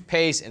wash,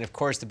 toothpaste, and of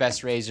course the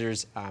best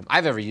razors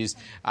I've ever used.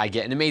 I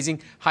get an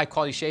amazing high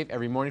quality shave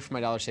every morning from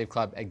my Dollar Shave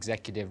Club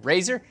Executive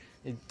Razor.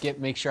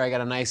 Make sure I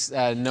got a nice,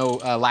 no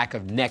lack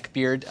of neck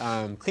beard.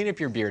 Clean up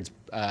your beards,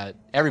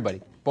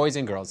 everybody. Boys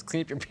and girls,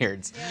 clean up your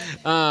beards.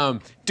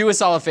 Do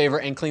us all a favor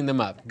and clean them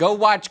up. Go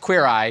watch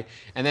Queer Eye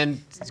and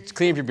then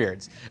clean up your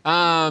beards.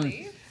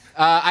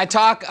 I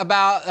talk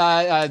about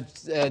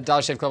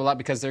Dollar Shave Club a lot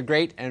because they're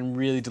great and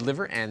really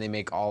deliver, and they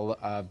make all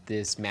of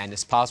this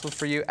madness possible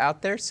for you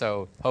out there.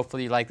 So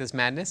hopefully you like this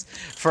madness.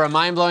 For a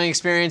mind-blowing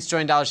experience,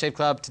 join Dollar Shave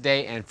Club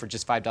today, and for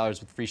just $5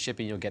 with free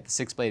shipping, you'll get the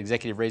 6-blade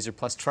Executive Razor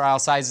plus trial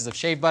sizes of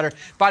shave butter,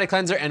 body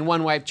cleanser, and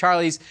one wipe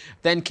Charlie's.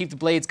 Then keep the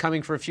blades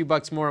coming for a few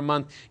bucks more a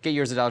month. Get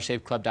yours at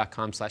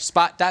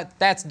DollarShaveClub.com/spot.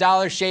 That's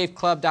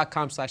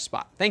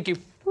DollarShaveClub.com/spot. Thank you.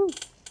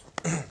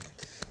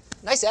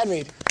 Nice ad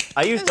read.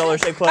 I use Dollar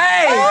Shave Club.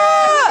 Hey!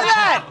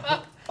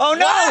 Oh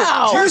no!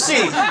 Wow. Juicy!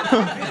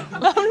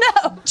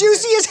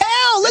 Juicy as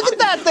hell. Look at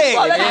that thing.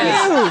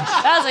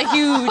 That's a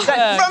huge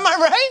Am I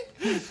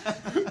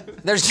right?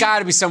 There's got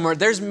to be somewhere.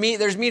 There's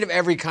meat of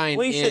every kind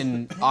Well, you should-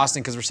 in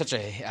Austin because we're such a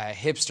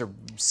hipster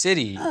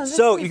city.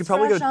 So you could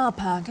probably go.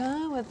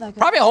 alpaca with like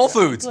Probably Whole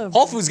Foods.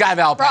 Whole Foods got to have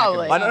alpaca.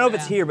 Probably. I don't know if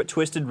it's here, but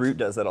Twisted Root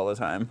does that all the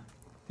time.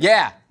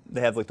 Yeah,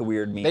 They have like the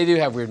weird meat. they do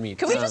have weird meat.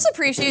 Can we just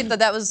appreciate that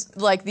that was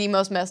like the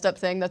most messed up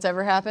thing that's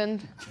ever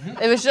happened?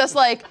 It was just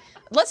like,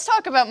 let's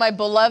talk about my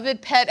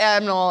beloved pet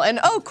animal, and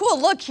oh, cool,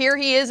 look, here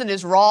he is in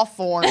his raw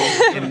form.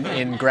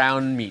 in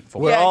ground meat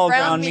form. We're Yeah, all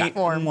ground ground meat meat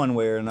form. in one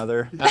way or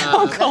another.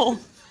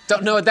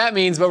 Don't know what that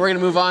means, but we're gonna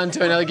move on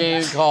to another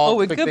game called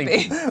Oh, it Quick could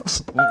Thinking. be.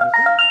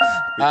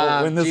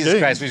 win this Jesus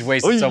game. Christ, we've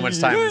wasted so much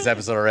time in this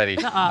episode already.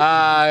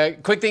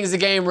 Quick thing is the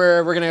game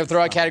where we're going to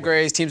throw out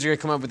categories. Teams are going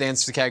to come up with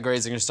answers to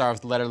categories. They're going to start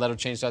with the letter. Letter will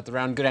change throughout the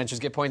round. Good answers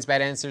get points.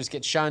 Bad answers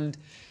get shunned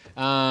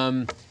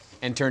and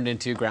turned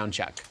into ground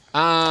chuck.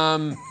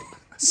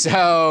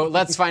 So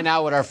let's find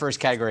out what our first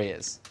category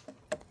is.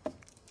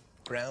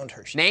 Ground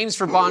Hershey. Names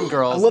for Bond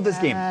girls I love this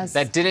game.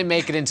 that didn't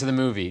make it into the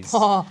movies.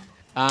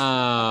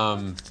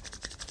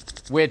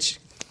 Which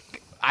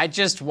I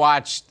just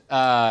watched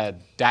Die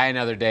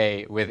Another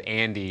Day with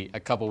Andy a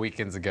couple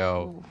weekends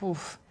ago.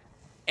 Oof.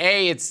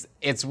 It's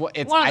One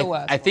of the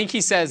worst I think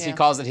he says he Yeah.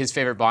 calls it his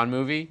favorite Bond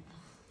movie.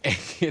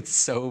 It's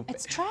so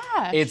It's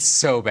trash. It's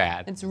so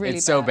bad. It's really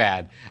so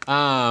bad.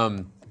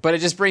 But it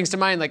just brings to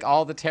mind like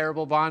all the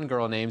terrible Bond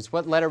girl names.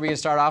 What letter are we gonna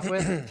start off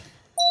with?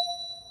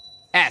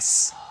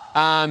 S.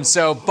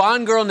 So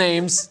Bond girl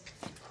names.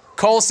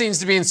 Cole seems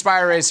to be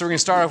inspired, so we're gonna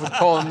start off with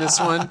Cole in this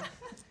one.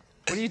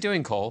 What are you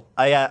doing, Cole?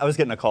 I was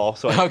getting a call,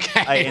 so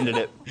Okay. I ended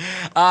it.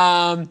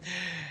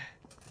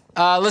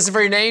 Listen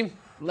for your name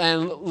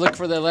and look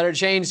for the letter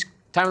change.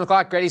 Time on the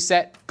clock. Ready,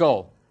 set,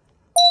 go.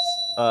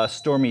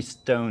 Stormy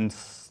Stone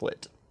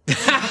Slit.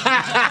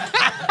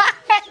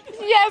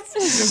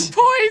 Yes.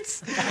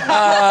 Points.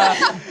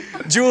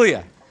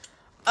 Julia.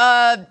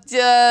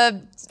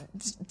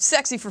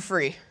 Sexy for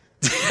free.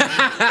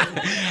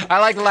 I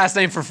like the last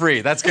name for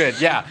free. That's good.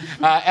 Yeah.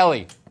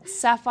 Ellie.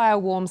 Sapphire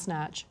warm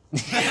snatch.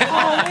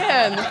 Oh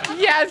man.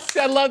 Yes,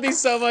 I love these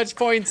so much.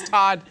 Points,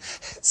 Todd.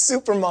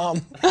 Super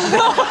Mom.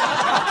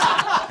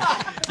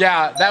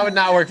 Yeah, that would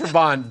not work for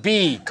Bond.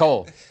 B.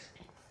 Cole.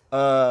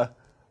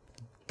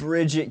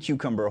 Bridget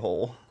Cucumber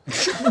Hole.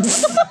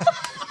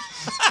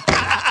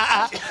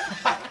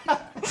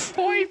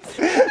 Points.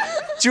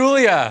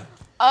 Julia.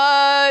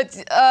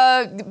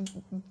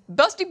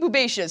 Busty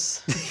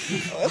Boobacious.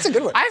 That's a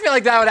good one. I feel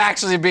like that would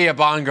actually be a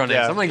Bond girl name.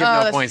 Yeah. So I'm gonna give Oh,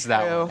 no that's points to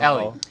that true. one.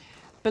 Ellie.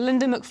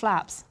 Belinda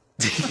McFlaps.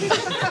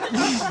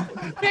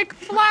 Big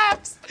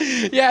flaps.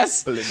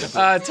 Yes.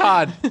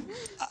 Todd.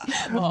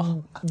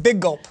 Big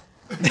Gulp.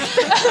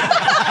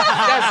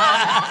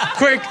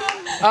 Quick.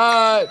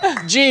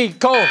 G.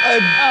 Cole.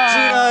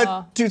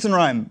 Gina Toots and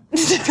Rhyme.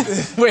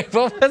 Wait,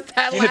 what was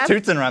that Gina last?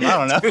 Toots and Rhyme. I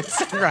don't know.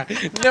 Toots and Rhyme.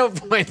 No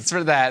points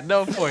for that.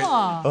 No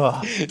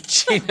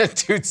points. Gina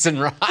Toots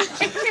and Rhyme.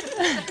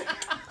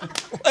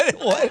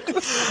 What?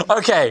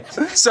 Okay,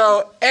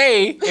 so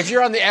A, if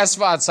you're on the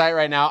SVOD site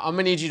right now, I'm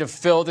gonna need you to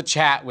fill the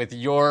chat with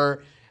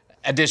your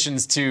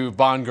additions to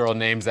Bond girl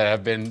names that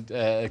have been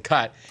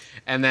cut.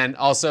 And then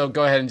also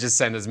go ahead and just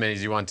send as many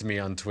as you want to me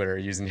on Twitter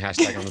using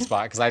hashtag on the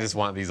spot, because I just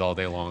want these all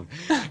day long.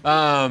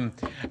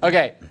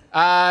 Okay,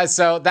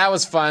 so that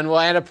was fun. We'll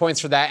add up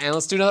points for that, and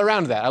let's do another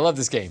round of that. I love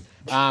this game.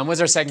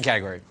 What's our second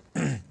category?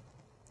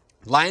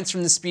 Lines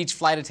from the speech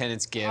flight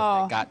attendants give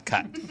that got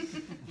cut.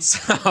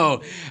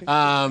 So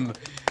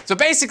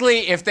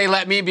basically, if they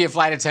let me be a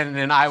flight attendant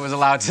and I was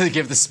allowed to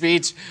give the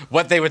speech,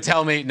 what they would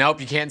tell me, nope,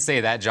 you can't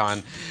say that,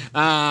 John.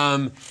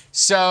 What's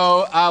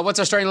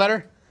our starting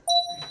letter?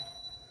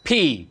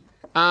 P.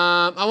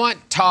 I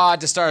want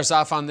Todd to start us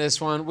off on this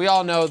one. We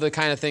all know the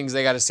kind of things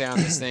they got to say on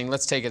this thing.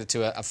 Let's take it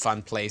to a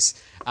fun place.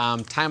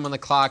 Time on the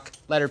clock,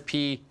 letter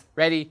P.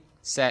 Ready,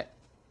 set,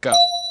 go.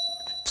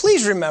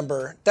 Please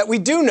remember that we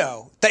do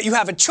know that you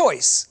have a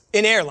choice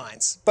in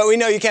airlines, but we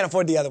know you can't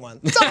afford the other one.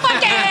 So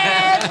fuck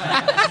it!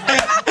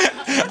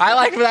 I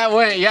like that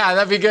way. Yeah,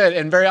 that'd be good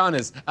and very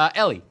honest.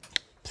 Ellie,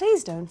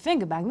 Please don't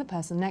finger bang the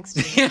person next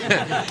to you.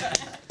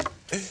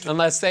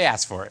 unless they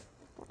ask for it.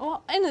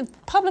 Well, in the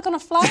public on a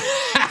flight?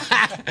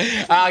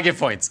 I'll give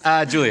points.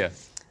 Julia.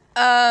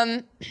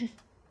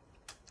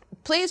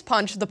 Please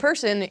punch the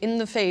person in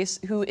the face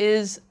who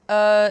is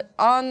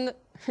who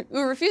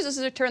refuses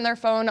to turn their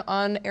phone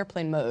on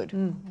airplane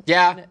mode.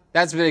 Yeah,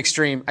 that's a bit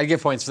extreme. I'd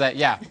give points for that.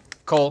 Yeah.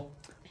 Cole.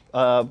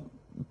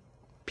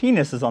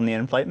 Penis is on the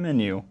in-flight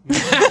menu.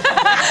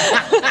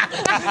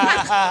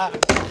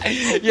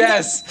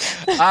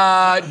 Yes.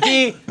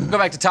 D. Go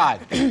back to Todd.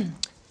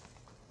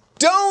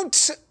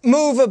 Don't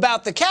move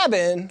about the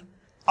cabin,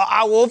 or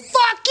I will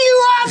fuck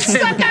you up,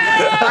 sucker!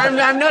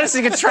 I'm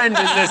noticing a trend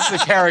in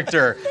this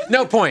character.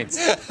 No points.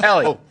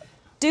 Ellie.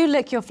 Do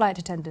lick your flight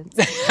attendants.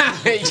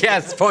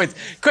 Yes, points.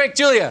 Quick,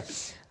 Julia.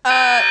 Do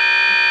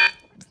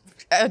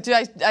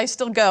I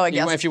still go, I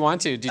guess? If you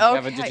want to. Did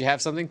you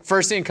have something?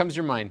 First thing that comes to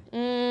your mind.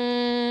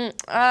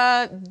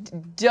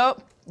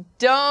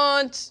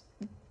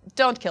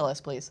 Don't kill us,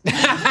 please.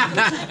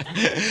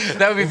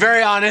 That would be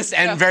very honest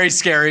and very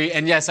scary.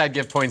 And yes, I'd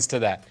give points to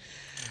that.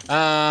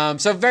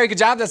 So very good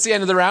job. That's the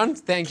end of the round.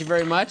 Thank you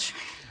very much.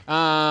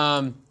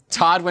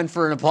 Todd went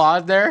for an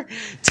applause there.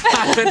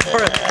 Todd went for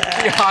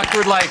the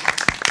awkward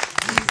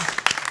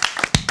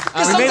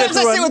Sometimes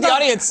I sit with the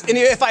audience, and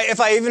if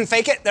I even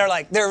fake it, they're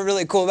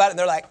really cool about it, and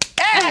they're like,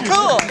 "Yeah,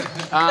 cool."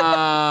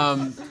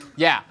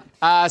 Yeah.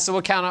 So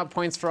we'll count out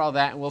points for all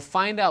that, and we'll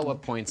find out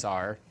what points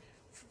are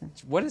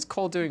What is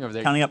Cole doing over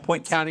there? Counting up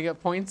points. Counting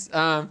up points.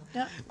 I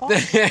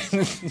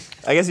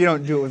guess you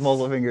don't do it with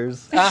multiple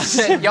fingers.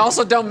 You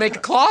also don't make a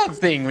claw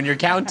thing when you're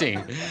counting.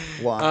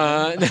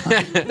 Why?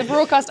 The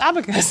broadcast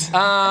abacus.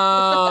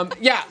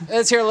 Yeah,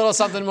 let's hear a little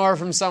something more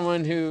from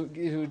someone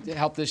who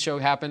helped this show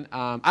happen.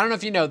 I don't know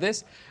if you know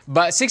this,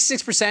 but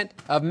 66%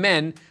 of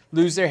men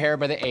lose their hair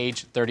by the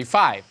age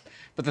 35.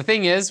 But the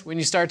thing is, when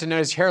you start to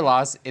notice hair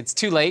loss, it's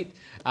too late.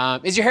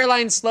 Is your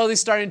hairline slowly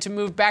starting to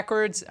move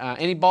backwards?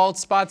 Any bald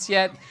spots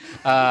yet?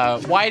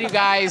 Why do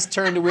guys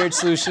turn to weird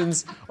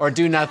solutions or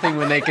do nothing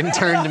when they can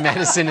turn to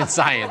medicine and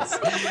science?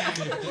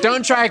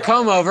 Don't try a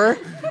comb over.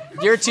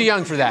 You're too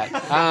young for that.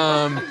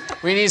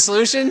 We need a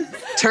solution?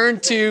 Turn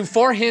to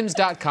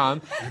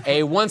forhims.com,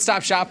 a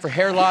one-stop shop for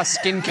hair loss,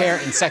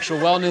 skincare, and sexual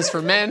wellness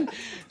for men.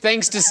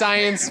 Thanks to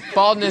science,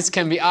 baldness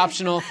can be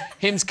optional.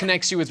 Hims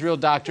connects you with real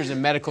doctors and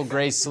medical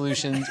grade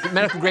solutions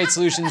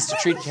to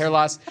treat hair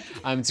loss.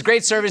 It's a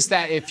great service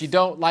that if you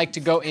don't like to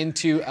go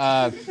into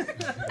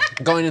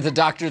going to the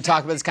doctor to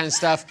talk about this kind of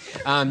stuff,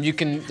 you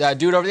can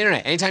do it over the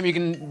internet. Anytime you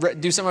can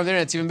do something over the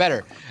internet, it's even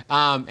better.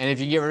 And if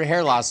you get rid of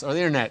hair loss over the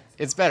internet,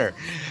 it's better.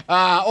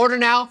 Order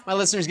now. My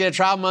listeners get a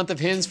trial month of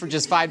Hims for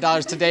just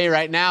 $5 today,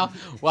 right now,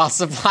 while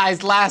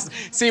supplies last.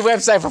 See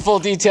website for full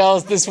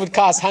details. This would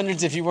cost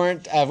hundreds if you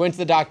went to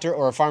the doctor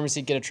or a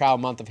pharmacy. Get a trial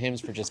month of Hims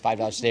for just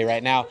 $5 today,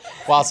 right now,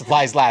 while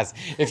supplies last.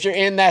 If you're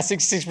in that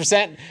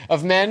 66%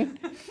 of men,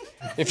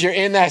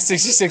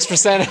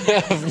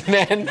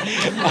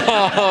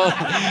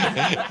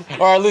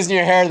 or are losing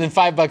your hair, then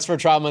 $5 for a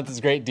trial month is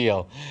a great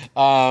deal.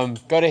 Go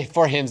to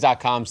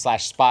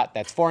forhims.com/spot.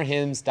 That's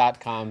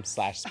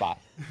forhims.com/spot.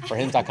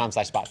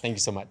 Forhims.com/spot. Thank you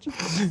so much. Little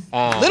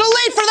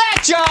late for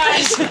that,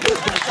 Josh. A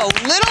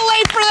little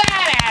late for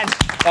that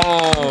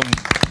ad.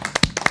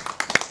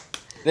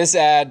 This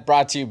ad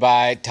brought to you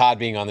by Todd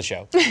being on the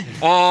show.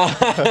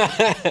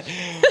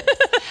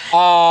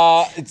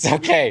 It's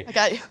okay. I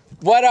got you.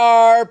 What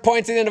are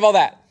points at the end of all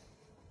that?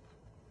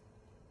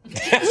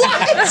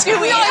 What? Do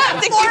we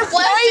have to keep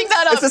flashing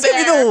that up Is this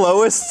going to be the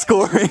lowest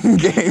scoring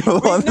game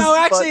on No, this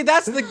actually,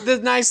 spot? that's the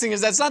nice thing is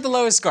that's not the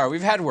lowest score.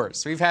 We've had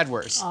worse. Let's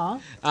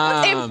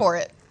aim for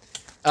it.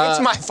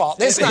 It's my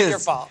fault. It's not your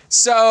fault.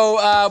 So,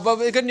 but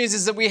the good news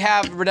is that we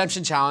have a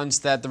redemption challenge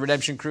that the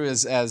redemption crew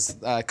has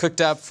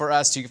cooked up for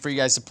us, for you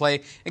guys to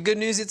play. And good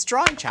news, it's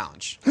drawing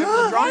challenge. We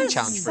have a drawing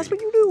challenge for you. That's what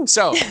you do.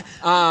 So,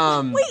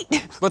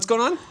 Wait. what's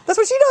going on? That's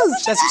what she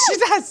does. That's what she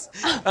does.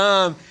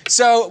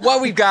 So what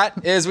we've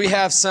got is we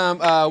have some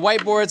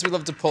whiteboards. We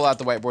love to pull out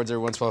the whiteboards every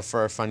once in a while for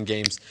our fun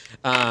games.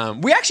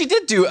 We actually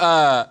did do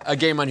a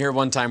game on here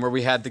one time where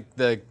we had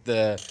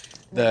the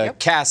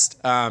cast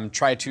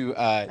try to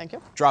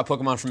draw a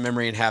Pokemon from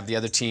memory and have the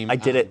other team I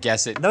did it.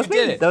 guess it. That was You me.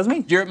 did it. That was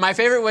me. My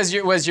favorite was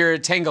your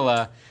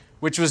Tangela,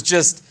 which was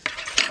just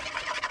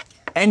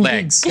And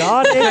legs. he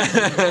got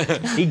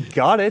it. He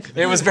got it.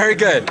 it was very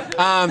good.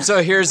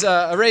 So here's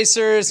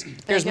erasers,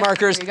 here's you.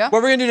 markers. There you go.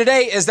 What we're gonna do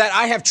today is that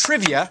I have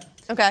trivia.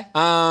 Okay.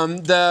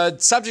 The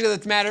subject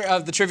of the matter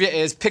of the trivia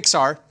is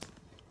Pixar.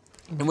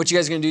 And what you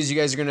guys are going to do is you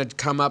guys are going to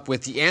come up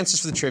with the answers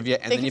for the trivia.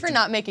 And Thank then you for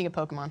not making a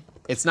Pokemon.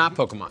 It's not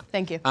Pokemon.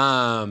 Thank you. You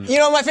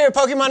know what my favorite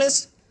Pokemon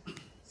is?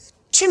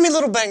 Chimmy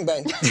Little Bang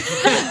Bang.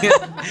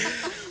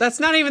 That's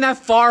not even that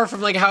far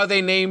from like how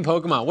they name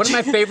Pokemon. One of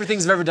my favorite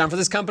things I've ever done for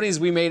this company is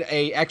we made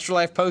a Extra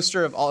Life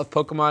poster of all of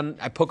Pokemon.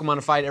 I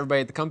Pokemonified everybody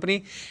at the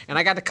company, and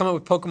I got to come up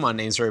with Pokemon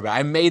names for everybody.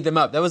 I made them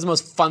up. That was the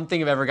most fun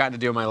thing I've ever gotten to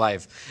do in my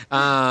life.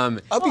 I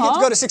hope you get to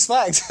go to Six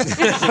Flags.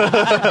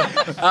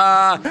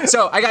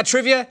 So I got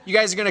trivia. You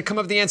guys are going to come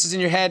up with the answers in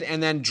your head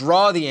and then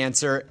draw the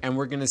answer, and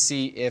we're going to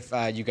see if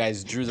you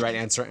guys drew the right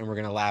answer, and we're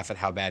going to laugh at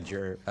how bad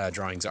your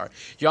drawings are.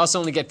 You also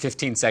only get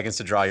 15 seconds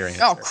to draw your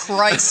answer. Oh,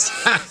 Christ.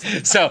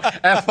 So,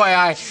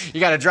 FYI, you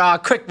got to draw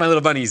quick, my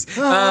little bunnies.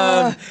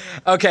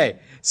 Okay,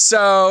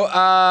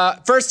 so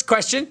first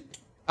question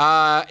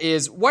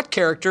is what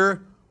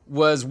character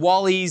was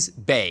Wally's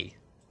bae?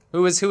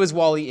 Who was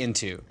Wally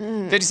into?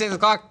 50 seconds on the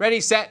clock.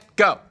 Ready, set,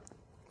 go.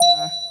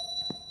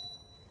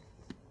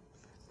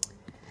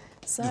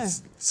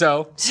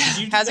 So,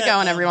 How's it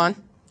going, everyone?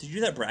 Did you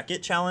do that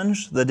bracket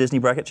challenge? The Disney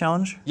bracket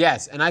challenge?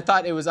 yes, and I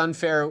thought it was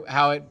unfair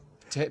how it.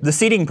 The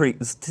seating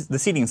sucked. The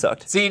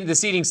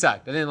seating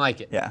sucked. I didn't like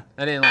it. Yeah.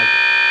 I didn't like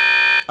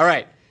it. All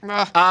right.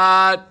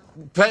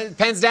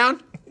 Pens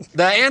down.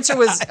 The answer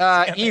was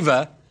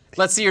Eva.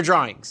 Let's see your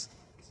drawings.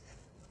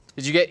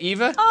 Did you get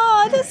Eva?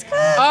 Oh, that's good.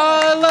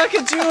 Oh, look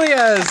at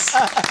Julia's.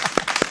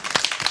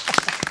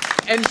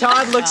 And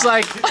Todd looks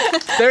like,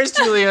 there's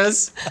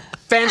Julia's.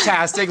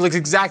 Fantastic, looks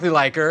exactly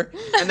like her.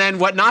 And then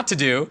what not to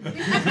do.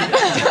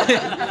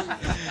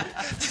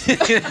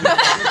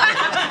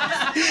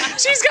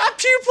 She's got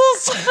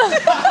pupils.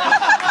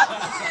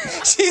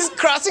 She's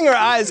crossing her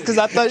eyes because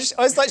I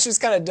always thought she was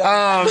kind of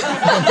dumb. She's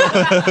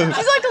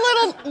like a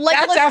little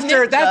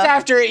That's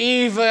after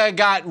Eva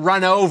got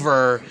run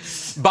over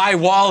by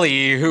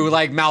Wally, who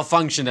like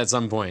malfunctioned at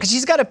some point.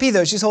 She's got a pee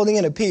though. She's holding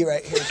in a pee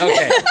right here.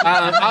 Okay.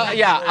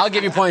 I'll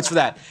give you points for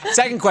that.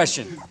 Second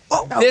question.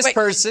 This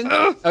person.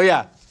 Oh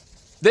yeah.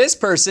 This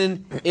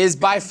person is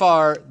by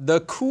far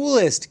the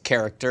coolest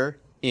character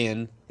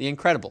in The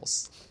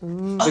Incredibles.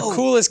 The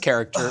coolest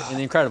character in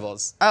The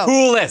Incredibles.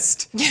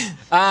 Coolest.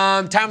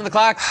 Time on the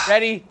clock.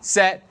 Ready,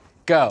 set,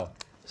 go.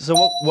 So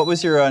what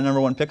was your number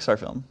one Pixar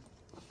film?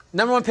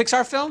 Number one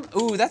Pixar film?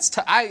 Ooh, that's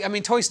I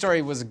mean, Toy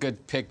Story was a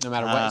good pick no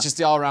matter what. It's just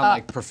the all-around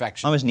like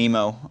perfection. Mine was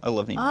Nemo. I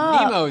love Nemo.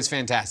 Nemo is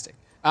fantastic.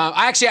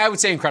 I would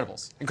say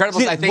Incredibles. Incredibles,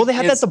 See, I think. well, they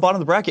had that at the bottom of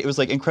the bracket. It was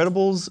like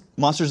Incredibles,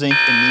 Monsters Inc.,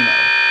 and Nemo.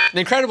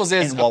 The Incredibles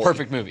is And a Wall-E.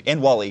 perfect movie.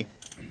 And Wall-E.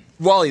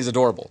 Wall-E is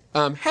adorable.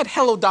 Had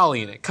Hello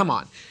Dolly in it. Come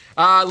on.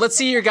 Let's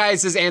see your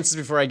guys' answers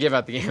before I give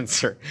out the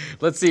answer.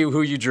 Let's see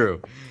who you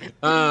drew.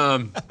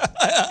 Hey!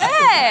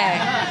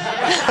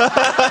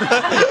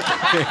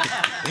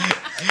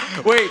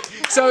 Wait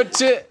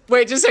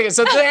just a second.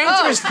 So the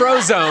answer is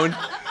Frozone.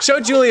 Show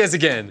Julia's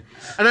again.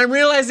 And I'm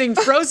realizing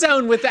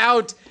Frozone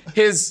without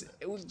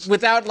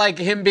like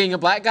him being a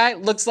black guy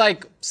looks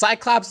like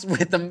Cyclops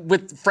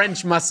with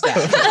French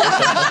mustache.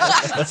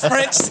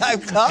 French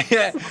Cyclops.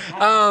 Yeah.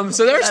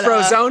 So there's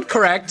Frozone,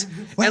 correct.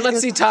 And let's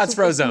see Todd's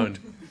Frozone.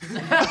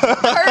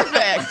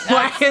 Perfect.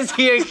 Why is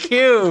he a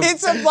cube?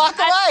 It's a block of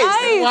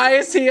ice. Why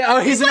is he? Oh,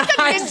 he's an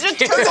ice Ninja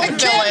cube. Turtle I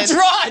can't villain.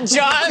 draw it,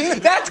 John.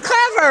 That's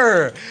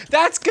clever.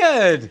 That's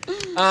good.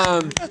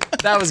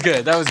 That was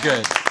good. That was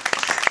good.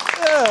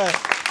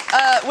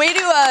 Way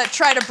to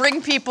try to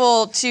bring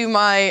people to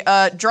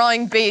my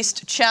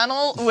drawing-based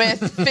channel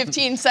with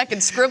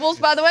 15-second scribbles,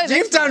 by the way.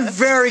 You've done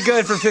very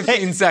good for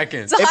 15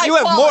 seconds. High If you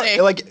have quality.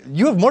 more,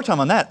 you have more time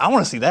on that. I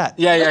want to see that.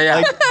 Yeah.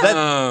 Like,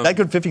 that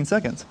good 15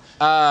 seconds.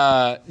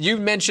 You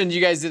mentioned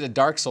you guys did a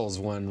Dark Souls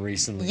one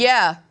recently.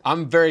 Yeah.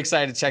 I'm very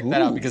excited to check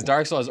that out because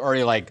Dark Souls is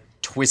already like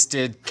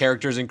twisted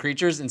characters and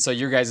creatures, and so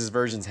your guys'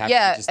 versions have to be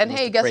Yeah, just the and most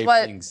hey, guess depraved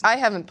what? things. I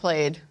haven't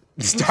played.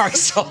 It's Dark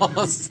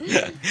Souls.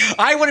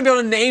 I wouldn't be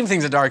able to name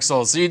things of Dark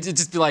Souls, so you'd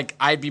just be like,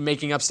 I'd be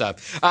making up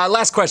stuff.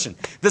 Last question.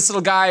 This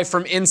little guy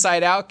from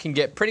Inside Out can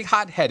get pretty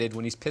hot-headed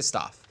when he's pissed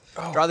off.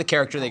 Draw the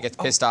character that gets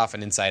pissed off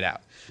and Inside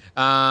Out.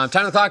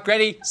 Time on the clock.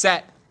 Ready,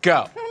 set,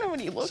 go. I don't know what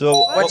he looks So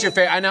What's your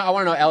favorite? I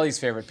want to know Ellie's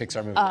favorite Pixar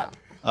movie now.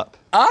 Up.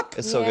 Up?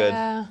 It's so good.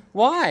 Yeah.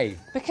 Why?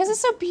 Because it's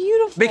so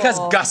beautiful. Because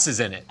Gus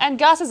is in it. And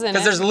Gus is in it.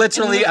 'Cause there's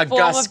literally in the a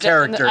form Gus of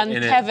character and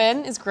in it.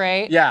 Kevin is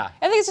great. Yeah.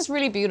 I think it's just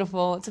really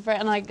beautiful. It's a very,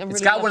 and like, I really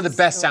It's got love one of the the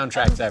best story.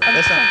 soundtracks ever.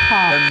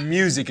 The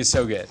music is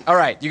so good. All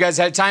right, you guys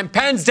had time.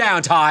 Pens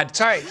down, Todd.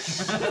 Sorry.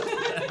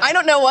 I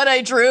don't know what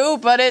I drew,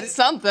 but it's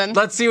something.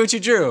 Let's see what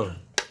you drew.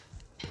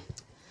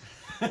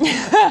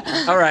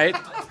 All right.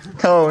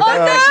 Oh,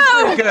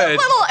 no. Good.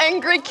 Little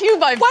angry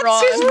cube I've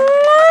drawn.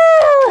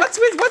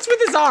 What's with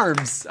his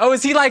arms? Oh,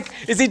 is he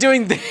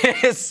doing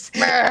this?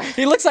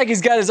 He looks like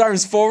he's got his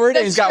arms forward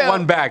and he's got true.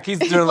 one back. He's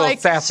doing a little like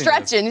sassy.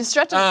 stretching. He's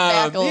stretching his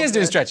back a little He is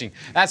doing bit. stretching.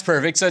 That's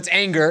perfect. So it's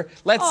anger.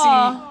 Let's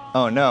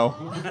Oh, no.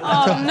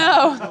 Oh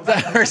no. see the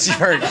Hershey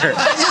burger.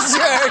 Just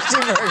your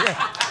Hershey burger.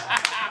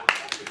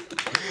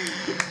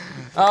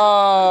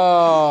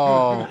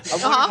 Oh. I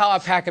wonder how a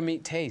pack of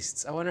meat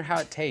tastes. I wonder how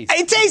it tastes.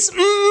 It tastes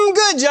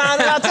good,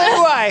 John, and I'll tell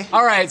you why.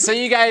 All right, so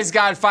you guys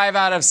got 5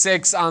 out of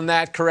 6 on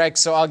that correct,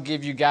 so I'll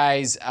give you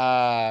guys,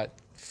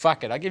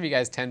 fuck it, I'll give you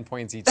guys 10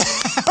 points each.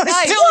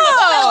 Nice. Still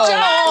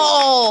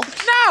Whoa!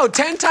 No,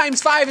 10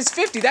 times 5 is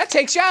 50. That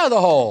takes you out of the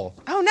hole.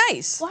 Oh,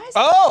 nice. Why is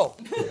Oh,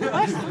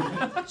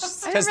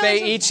 Because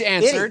they each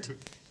answered.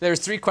 There's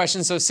 3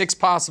 questions, so 6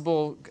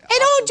 possible. hey,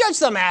 don't judge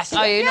the math.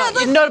 Oh, you're not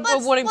let's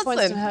awarding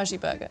points listen. to Hershey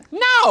Burger.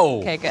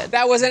 No! Okay, good.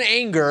 That was an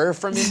anger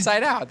from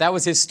Inside Out. That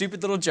was his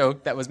stupid little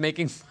joke that was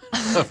making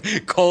fun of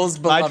Cole's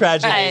My beloved.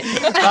 tragedy.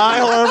 Right. My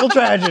horrible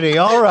tragedy.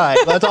 All right.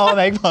 Let's all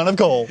make fun of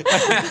Cole.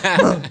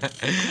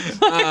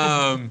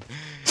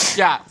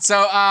 Yeah,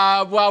 so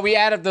while we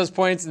add up those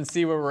points and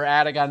see where we're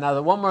at, I got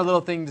one more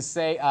little thing to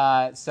say.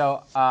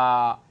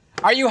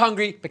 Are you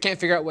hungry but can't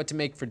figure out what to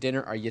make for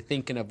dinner? Are you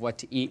thinking of what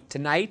to eat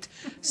tonight?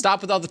 Stop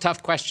with all the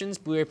tough questions.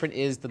 Blue Apron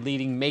is the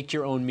leading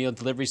make-your-own-meal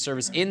delivery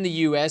service in the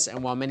U.S.,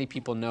 and while many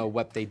people know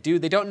what they do,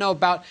 they don't know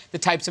about the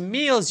types of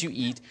meals you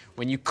eat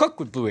when you cook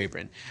with Blue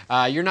Apron.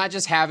 You're not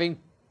just having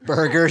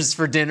burgers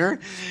for dinner.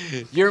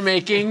 You're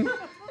making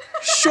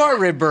short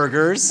rib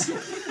burgers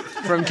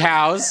from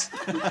cows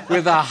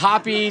with a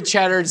hoppy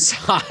cheddar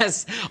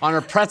sauce on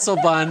a pretzel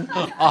bun,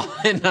 all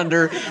in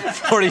under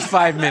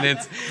 45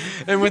 minutes,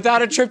 and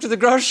without a trip to the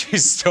grocery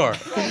store.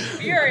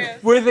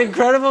 Furious. With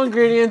incredible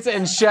ingredients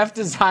and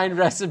chef-designed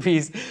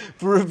recipes,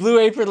 Blue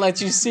Apron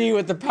lets you see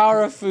what the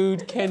power of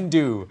food can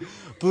do.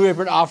 Blue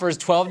Apron offers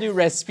 12 new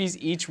recipes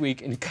each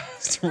week, and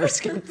customers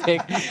can pick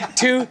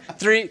 2,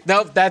 3,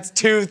 that's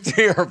 2,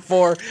 3, or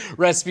 4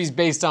 recipes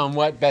based on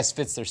what best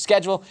fits their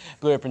schedule.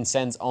 Blue Apron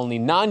sends only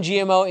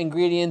non-GMO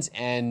ingredients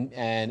and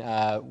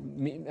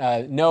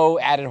no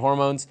added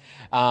hormones.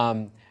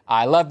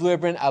 I love Blue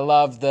Apron. I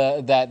love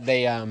that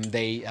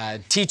they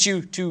teach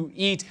you to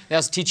eat. They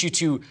also teach you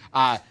to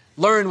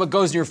learn what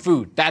goes in your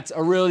food. That's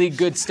a really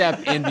good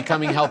step in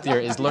becoming healthier,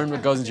 is learn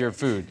what goes into your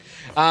food.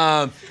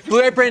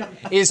 Blue Apron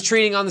is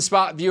treating On the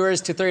Spot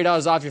viewers to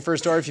 $30 off your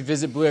first order if you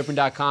visit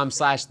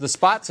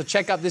blueapron.com/thespot. So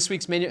check out this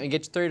week's menu and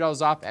get your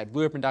 $30 off at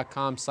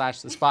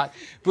blueapron.com/thespot.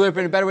 Blue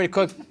Apron, a better way to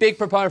cook. Big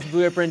proponent for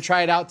Blue Apron.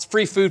 Try it out. It's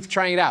free food for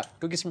trying it out.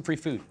 Go get some free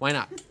food. Why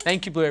not?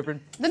 Thank you, Blue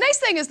Apron. The nice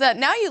thing is that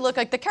now you look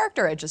like the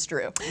character I just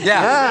drew.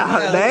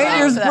 Yeah.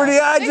 Thank you, that. pretty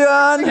eye,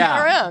 John.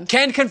 Yeah. around.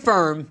 Can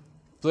confirm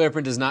Blue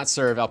Apron does not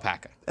serve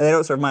alpaca. And they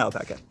don't serve my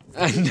alpaca.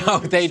 No,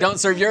 they don't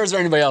serve yours or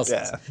anybody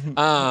else's.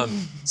 Yeah.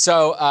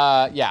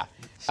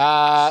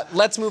 Yeah.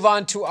 Let's move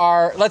on to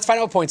our. Let's find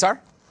out what points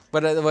are.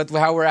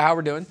 How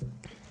we're doing.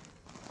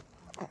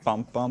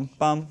 Bum, bum,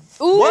 bum.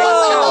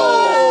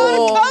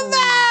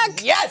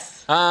 Comeback!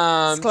 Yes!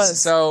 close.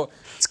 So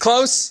it's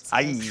close.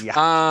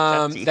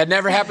 That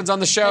never happens on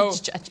the show.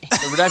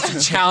 The Redemption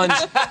Challenge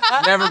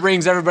never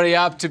brings everybody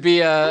up to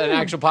be an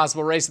actual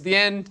possible race at the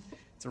end.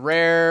 It's a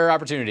rare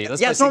opportunity.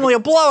 Let's Yeah, play it's normally a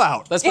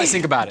blowout. Let's play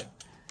Think About It.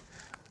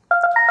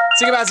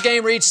 Think About It's a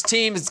game where each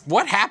team is.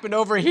 What happened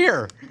over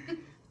here?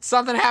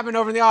 Something happened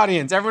over in the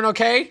audience. Everyone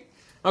okay?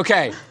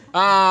 Okay.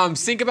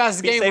 Think About It's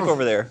a Be game. safe where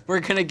over there. We're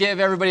gonna give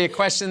everybody a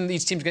question.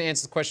 Each team's gonna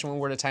answer the question one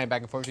word at a time,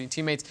 back and forth between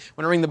teammates.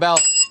 When I ring the bell,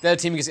 the other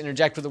team gets to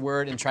interject with a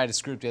word and try to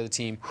screw up the other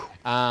team.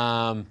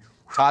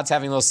 Todd's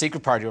having a little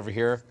secret party over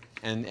here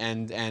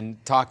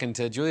and talking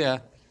to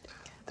Julia.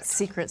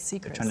 Secret.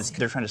 They're trying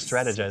to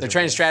strategize. They're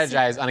trying to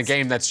strategize on a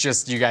game that's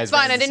just you guys.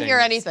 Fine, I randomly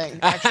didn't saying hear it. anything,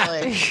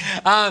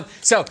 actually.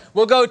 So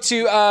we'll go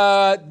to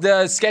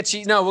the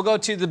sketchy. No, we'll go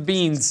to the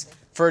beans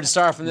to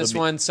start off on this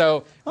one.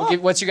 So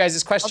what's your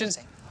guys' question?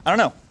 I don't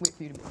know.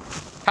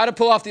 How to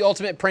pull off the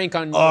ultimate prank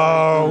on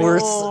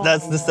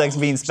That's the sex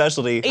bean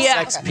specialty. Yeah,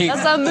 Sex bean.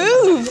 that's a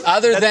move.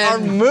 Other That's our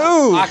than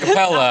move.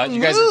 acapella,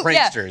 you guys are Move,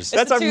 yeah. pranksters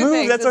That's our two move.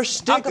 things. That's our It's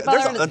shtick. acapella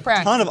There's and a it's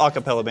prank. ton of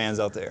acapella bands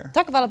out there.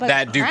 Talk about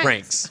that do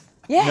pranks.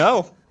 Yeah.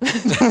 No,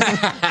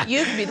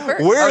 You could be the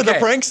first. we're the Okay.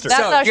 pranksters. That's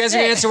So our you guys are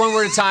gonna shtick. answer one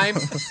word at a time.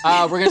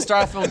 We're gonna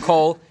start off on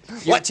Cole.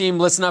 Your team,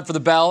 listen up for the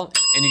bell,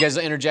 and you guys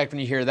will interject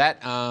when you hear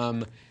that.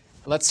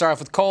 Let's start off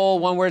with Cole.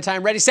 One word at a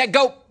time. Ready, set,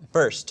 go.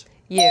 First,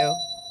 You.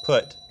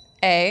 put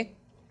A.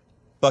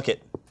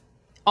 bucket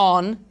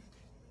On.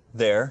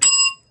 there.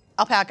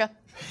 Alpaca.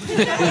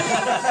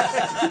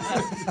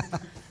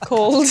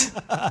 Called.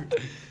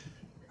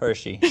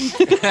 Hershey.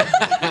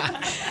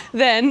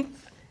 Then.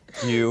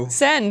 You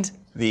Send.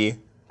 the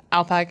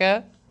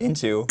Alpaca.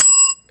 into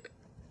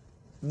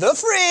The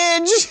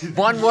fridge.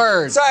 One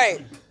word.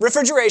 Sorry,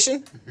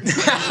 refrigeration.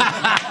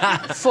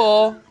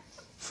 For.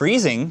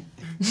 freezing.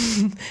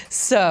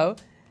 So.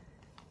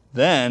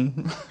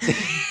 Then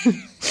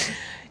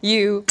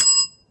You.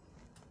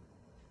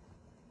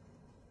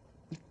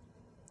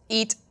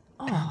 Eat.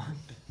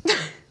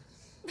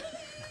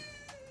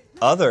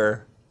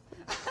 other.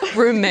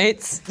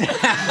 Roommates.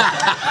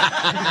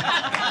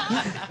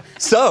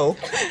 So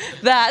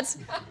That.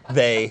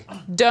 they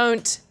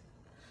Don't.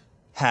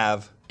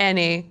 have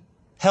Any.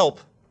 help.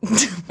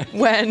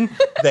 When.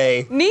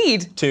 They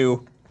Need.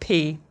 to.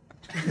 Pee.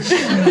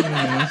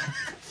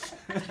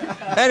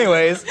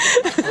 Anyways,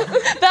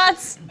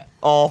 That's.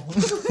 all.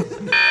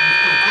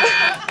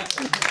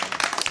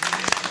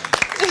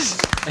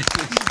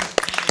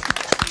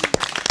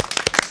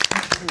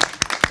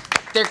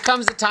 There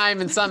comes a time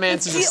in some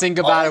answers to Think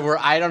About It where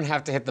I don't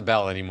have to hit the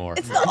bell anymore.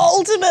 It's the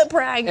ultimate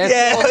prank.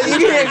 Yeah,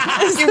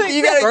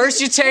 you gotta. First,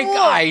 you take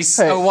ice,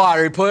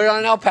 water, you put it on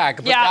an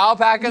alpaca, put Yeah. the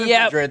alpaca in the Yep.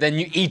 refrigerator, then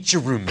you eat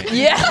your roommate.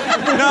 Yeah.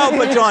 No,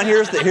 but John,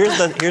 here's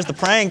the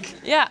prank.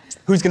 Yeah.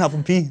 Who's gonna help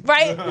him pee?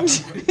 Right? no, one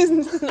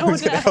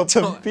Who's gonna can, help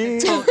him pee?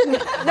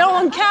 no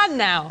one can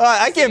now.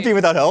 I can't pee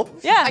without help.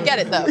 Yeah. I get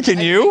it, though. Can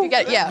you? You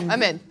get it. Yeah,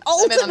 I'm in.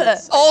 Ultimate. I'm in on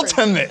this.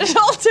 Ultimate.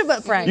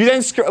 Ultimate prank. You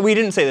then we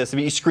didn't say this, but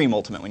you scream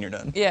ultimate when you're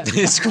done. Yeah.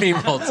 Scream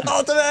ultimate.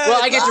 Ultimate.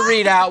 Well, I get to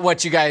read out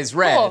what you guys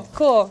read.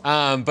 Cool.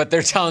 But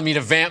they're telling me to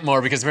vamp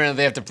more because apparently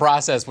they have to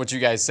process what you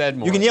guys said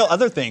more. You can yell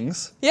other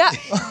things. Yeah.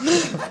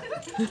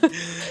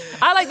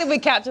 I like that we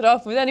capped it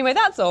off with anyway,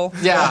 that's all.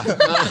 Yeah.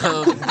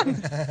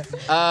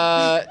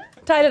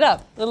 Tied it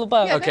up. Little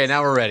bow. Okay,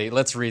 now we're ready.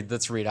 Let's read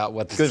out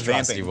what Good this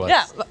atrocity vamping.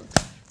 was. Yeah.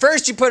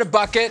 First, you put a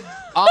bucket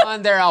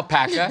on their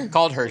alpaca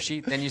called Hershey.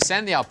 Then you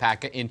send the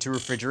alpaca into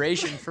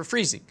refrigeration for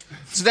freezing.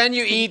 So then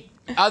you eat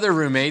other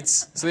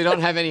roommates so they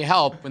don't have any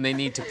help when they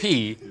need to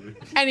pee.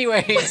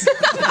 Anyways,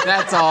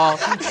 that's all.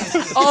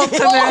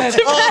 Ultimate.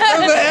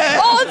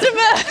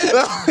 Ultimate.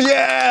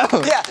 Yeah.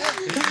 Yeah.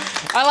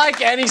 I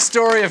like any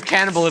story of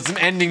cannibalism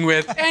ending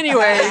with,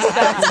 anyways,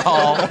 that's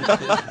all.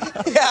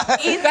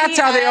 That's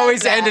how they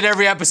always ended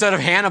every episode of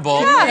Hannibal.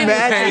 Anyways,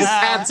 Imagine-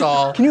 that's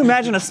all. Can you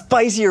imagine a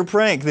spicier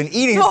prank than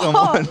eating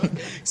someone?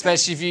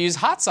 Especially if you use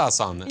hot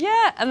sauce on them.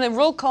 Yeah, and then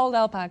real cold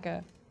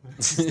alpaca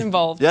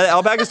involved. Yeah, the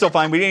alpaca's still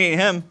fine. We didn't eat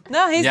him.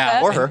 No, he's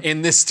dead. Or her.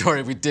 In this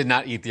story, we did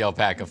not eat the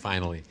alpaca.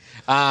 Finally,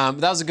 that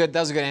was a good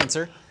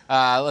answer.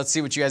 Let's see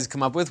what you guys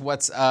come up with.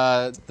 What's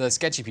the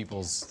sketchy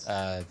people's?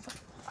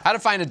 How to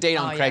find a date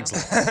on yeah.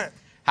 Craigslist.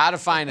 How to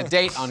find a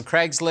date on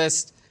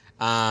Craigslist.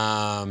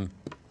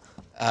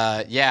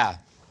 Yeah.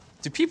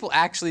 Do people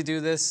actually do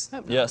this?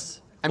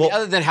 Yes. I mean,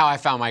 other than how I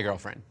found my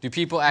girlfriend, do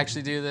people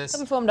actually do this?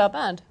 We formed our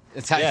band.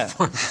 It's how Yeah. you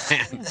form a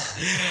band.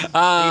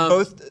 we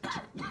both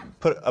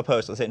put a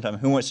post at the same time.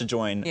 Who wants to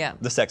join Yeah.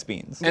 the Sex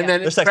Beans? And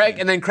then They're sex Craig,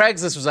 beans. and then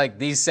Craigslist was like,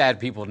 these sad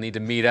people need to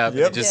meet up.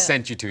 Yep. And it just Yeah.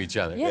 sent you to each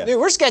other. Yeah. Dude,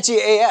 we're sketchy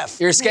AF.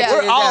 You're sketchy.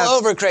 We're all AF,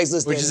 over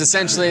Craigslist. Which is dating.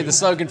 essentially the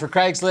slogan for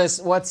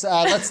Craigslist. Let's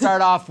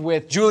start off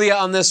with Julia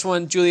on this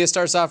one. Julia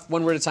starts off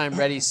one word at a time.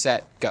 Ready,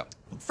 set, go.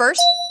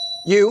 First,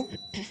 You,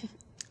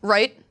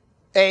 write,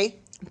 A,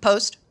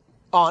 post,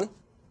 on,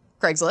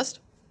 Craigslist.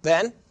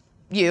 then,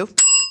 You,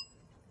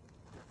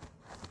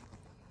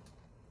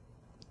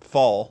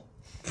 Fall.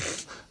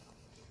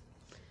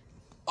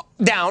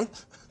 down,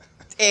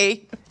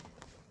 a,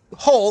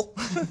 hole,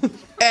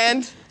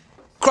 and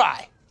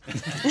cry.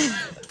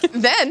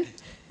 then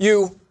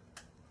You,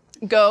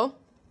 go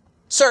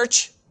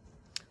search,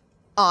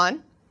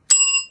 on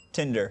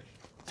Tinder.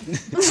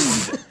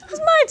 It's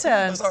my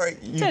turn. Sorry.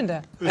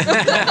 Tinder.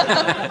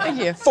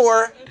 Thank you.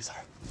 for,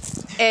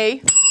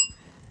 A,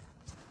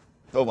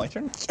 Oh, my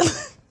turn.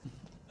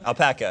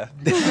 Alpaca.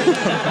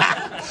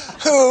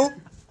 who,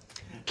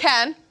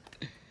 can,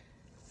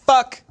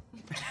 fuck,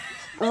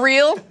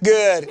 real,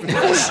 good.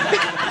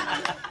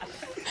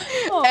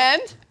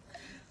 and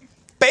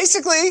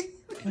Basically,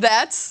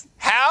 that's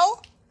how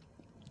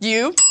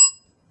you.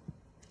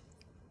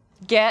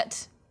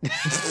 Get.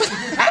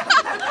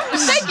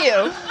 Thank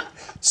you.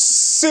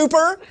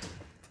 super,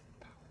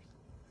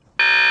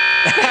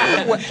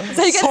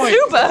 So you get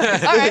super.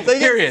 All right.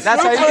 Period.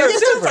 That's how you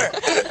super,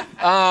 get super.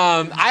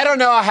 I don't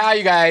know how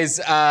you guys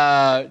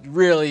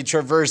really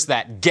traverse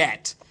that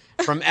get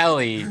from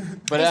Ellie,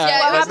 but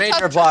Yeah, major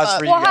tough applause job.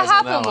 for you What guys on that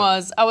happened one.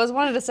 was I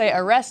wanted to say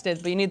arrested,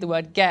 but you need the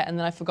word get, and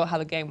then I forgot how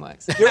the game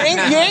works. You're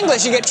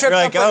English, you get tripped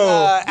You're up like, on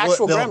oh,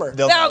 actual they'll- grammar.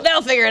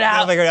 They'll figure it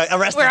out. figure it out.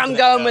 Arrested Where for I'm that.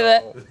 going with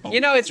it. You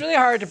know, it's really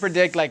hard to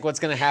predict like what's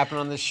going to happen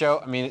on this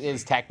show. I mean, it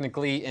is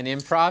technically an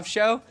improv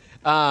show.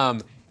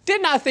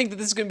 Did not think that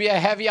this was going to be a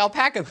heavy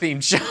alpaca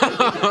themed show.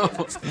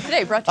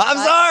 Today brought to you I'm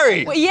by-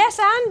 sorry. Well, yes,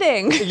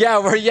 anding. Yeah,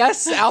 we're alpaca.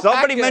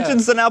 Somebody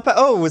mentions an alpaca.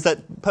 Oh, was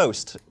that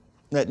post?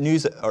 That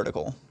news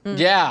article.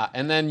 Yeah,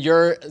 and then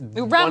your We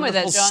ran with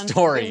wonderful it, John.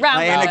 story. We ran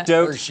My with it.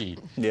 anecdote. Hershey.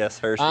 Yes,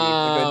 Hershey.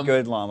 The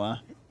good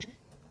llama.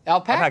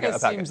 Alpaca Alpaca.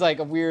 seems like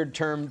a weird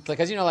term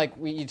because you know, like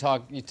you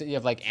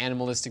have like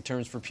animalistic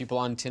terms for people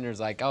on Tinder.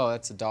 It's like, oh,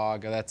 that's a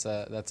dog, or that's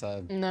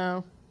a.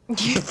 No.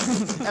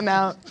 I'm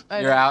out.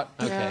 You're out.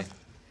 Okay.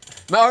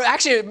 Or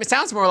actually, it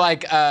sounds more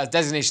like a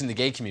designation in the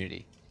gay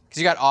community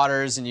because you got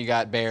otters and you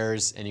got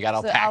bears and you got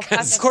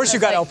alpacas. Of course you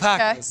got Okay.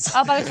 alpacas.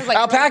 Alpacas are like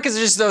Alpacas are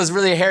just those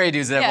really hairy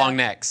dudes that have Yeah. long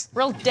necks.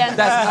 real dense.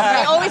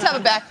 They always have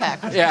a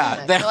backpack. which is Yeah, nice.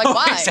 they They're like,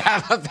 always why?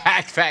 have a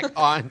backpack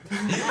on.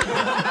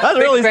 That's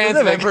really Big fans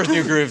of specific. Emperor's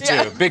New Groove too.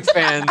 Yeah. Big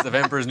fans of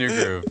Emperor's New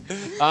Groove.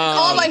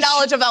 All my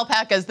knowledge of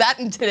alpacas, that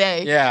and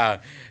today. Yeah,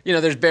 you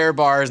know, there's bear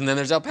bars and then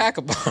there's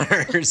alpaca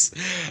bars.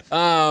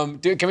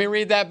 Dude, can we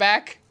read that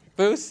back,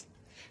 Booth?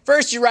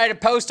 First, you write a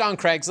post on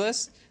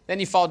Craigslist. Then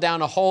you fall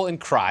down a hole and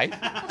cry.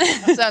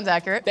 Sounds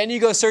accurate. Then you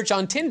go search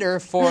on Tinder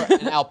for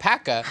an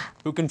alpaca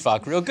who can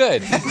fuck real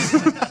good.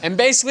 And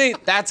basically,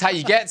 that's how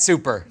you get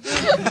super.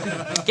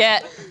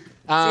 Get. Get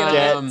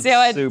See how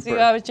I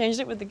super. changed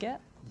it with the get?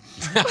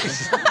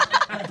 That's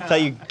how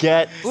you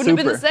get Wouldn't super. have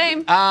been the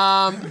same.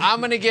 I'm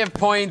gonna give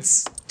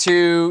points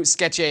to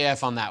Sketch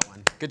AF on that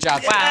one. Good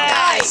job.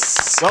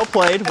 Nice. Well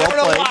played. I Well don't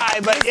know played. why,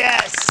 but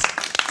yes.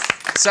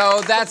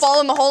 So that's Fall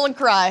in the hole and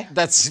cry.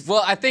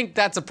 well, I think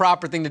that's a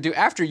proper thing to do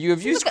after you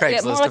have used like a- yeah,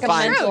 Craigslist more like to a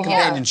find mental health.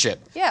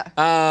 companionship.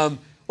 Yeah.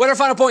 What are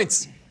final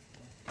points?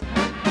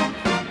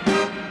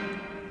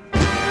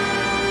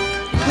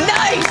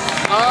 Nice!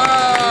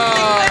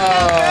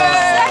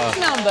 Sex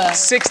number.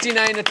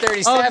 69 to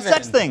 37. Oh, the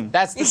sex thing.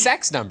 That's the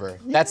sex number.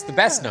 That's the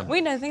best number.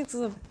 We know things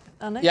are.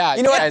 Yeah.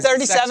 You know what? guys,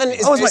 37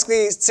 sex- is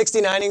basically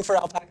 69ing for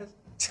alpacas.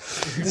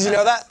 Did you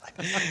know that?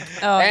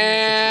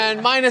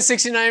 And minus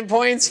 69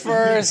 points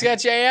for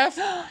Sketch AF.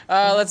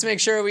 Let's make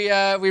sure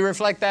we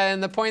reflect that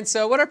in the points.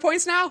 So what are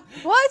points now?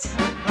 What?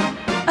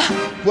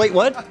 Wait,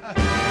 what?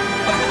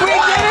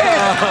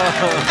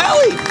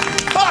 Ellie!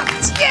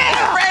 Fucked!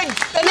 Yeah! Greg!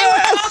 They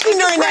were talking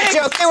during that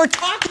joke. They were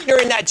talking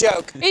during that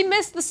joke. He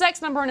missed the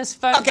sex number on his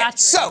phone. Okay, battery.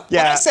 so what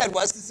Yeah. I said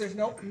was, because there's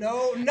nothing.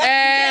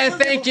 And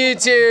thank you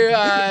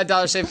to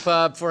Dollar Shave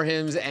Club for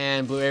Hims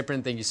and Blue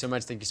Apron. Thank you so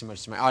much. Thank you so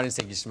much to my audience.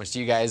 Thank you so much to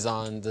you guys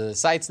on the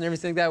sites and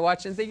everything that I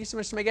watch. And thank you so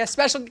much to my guests.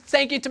 Special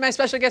thank you to my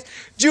special guest,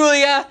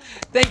 Julia.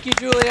 Thank you,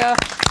 Julia.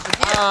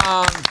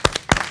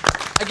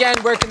 Again,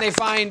 where can they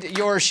find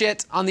your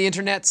shit on the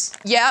internets?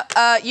 Yeah,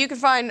 you can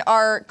find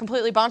our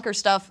completely bonkers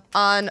stuff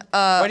on.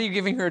 What are you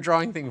giving her a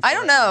drawing thing for? I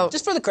don't know.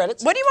 Just for the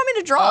credits. What do you want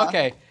me to draw?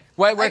 Okay.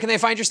 Where can they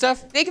find your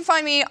stuff? They can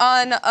find me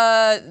on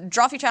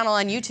Drawfee channel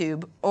on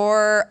YouTube,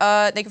 or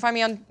they can find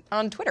me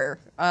on Twitter,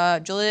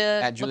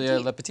 Julia. At Julia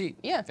Lepetit. Le Petit.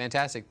 Yeah.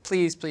 Fantastic.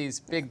 Please,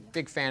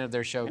 big fan of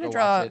their show. I'm Go gonna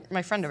draw watch it.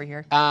 my friend over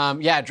here.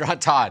 Yeah, draw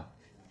Todd.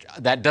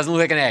 That doesn't look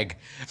like an egg.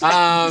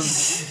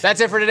 That's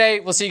it for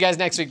today. We'll see you guys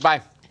next week.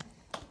 Bye.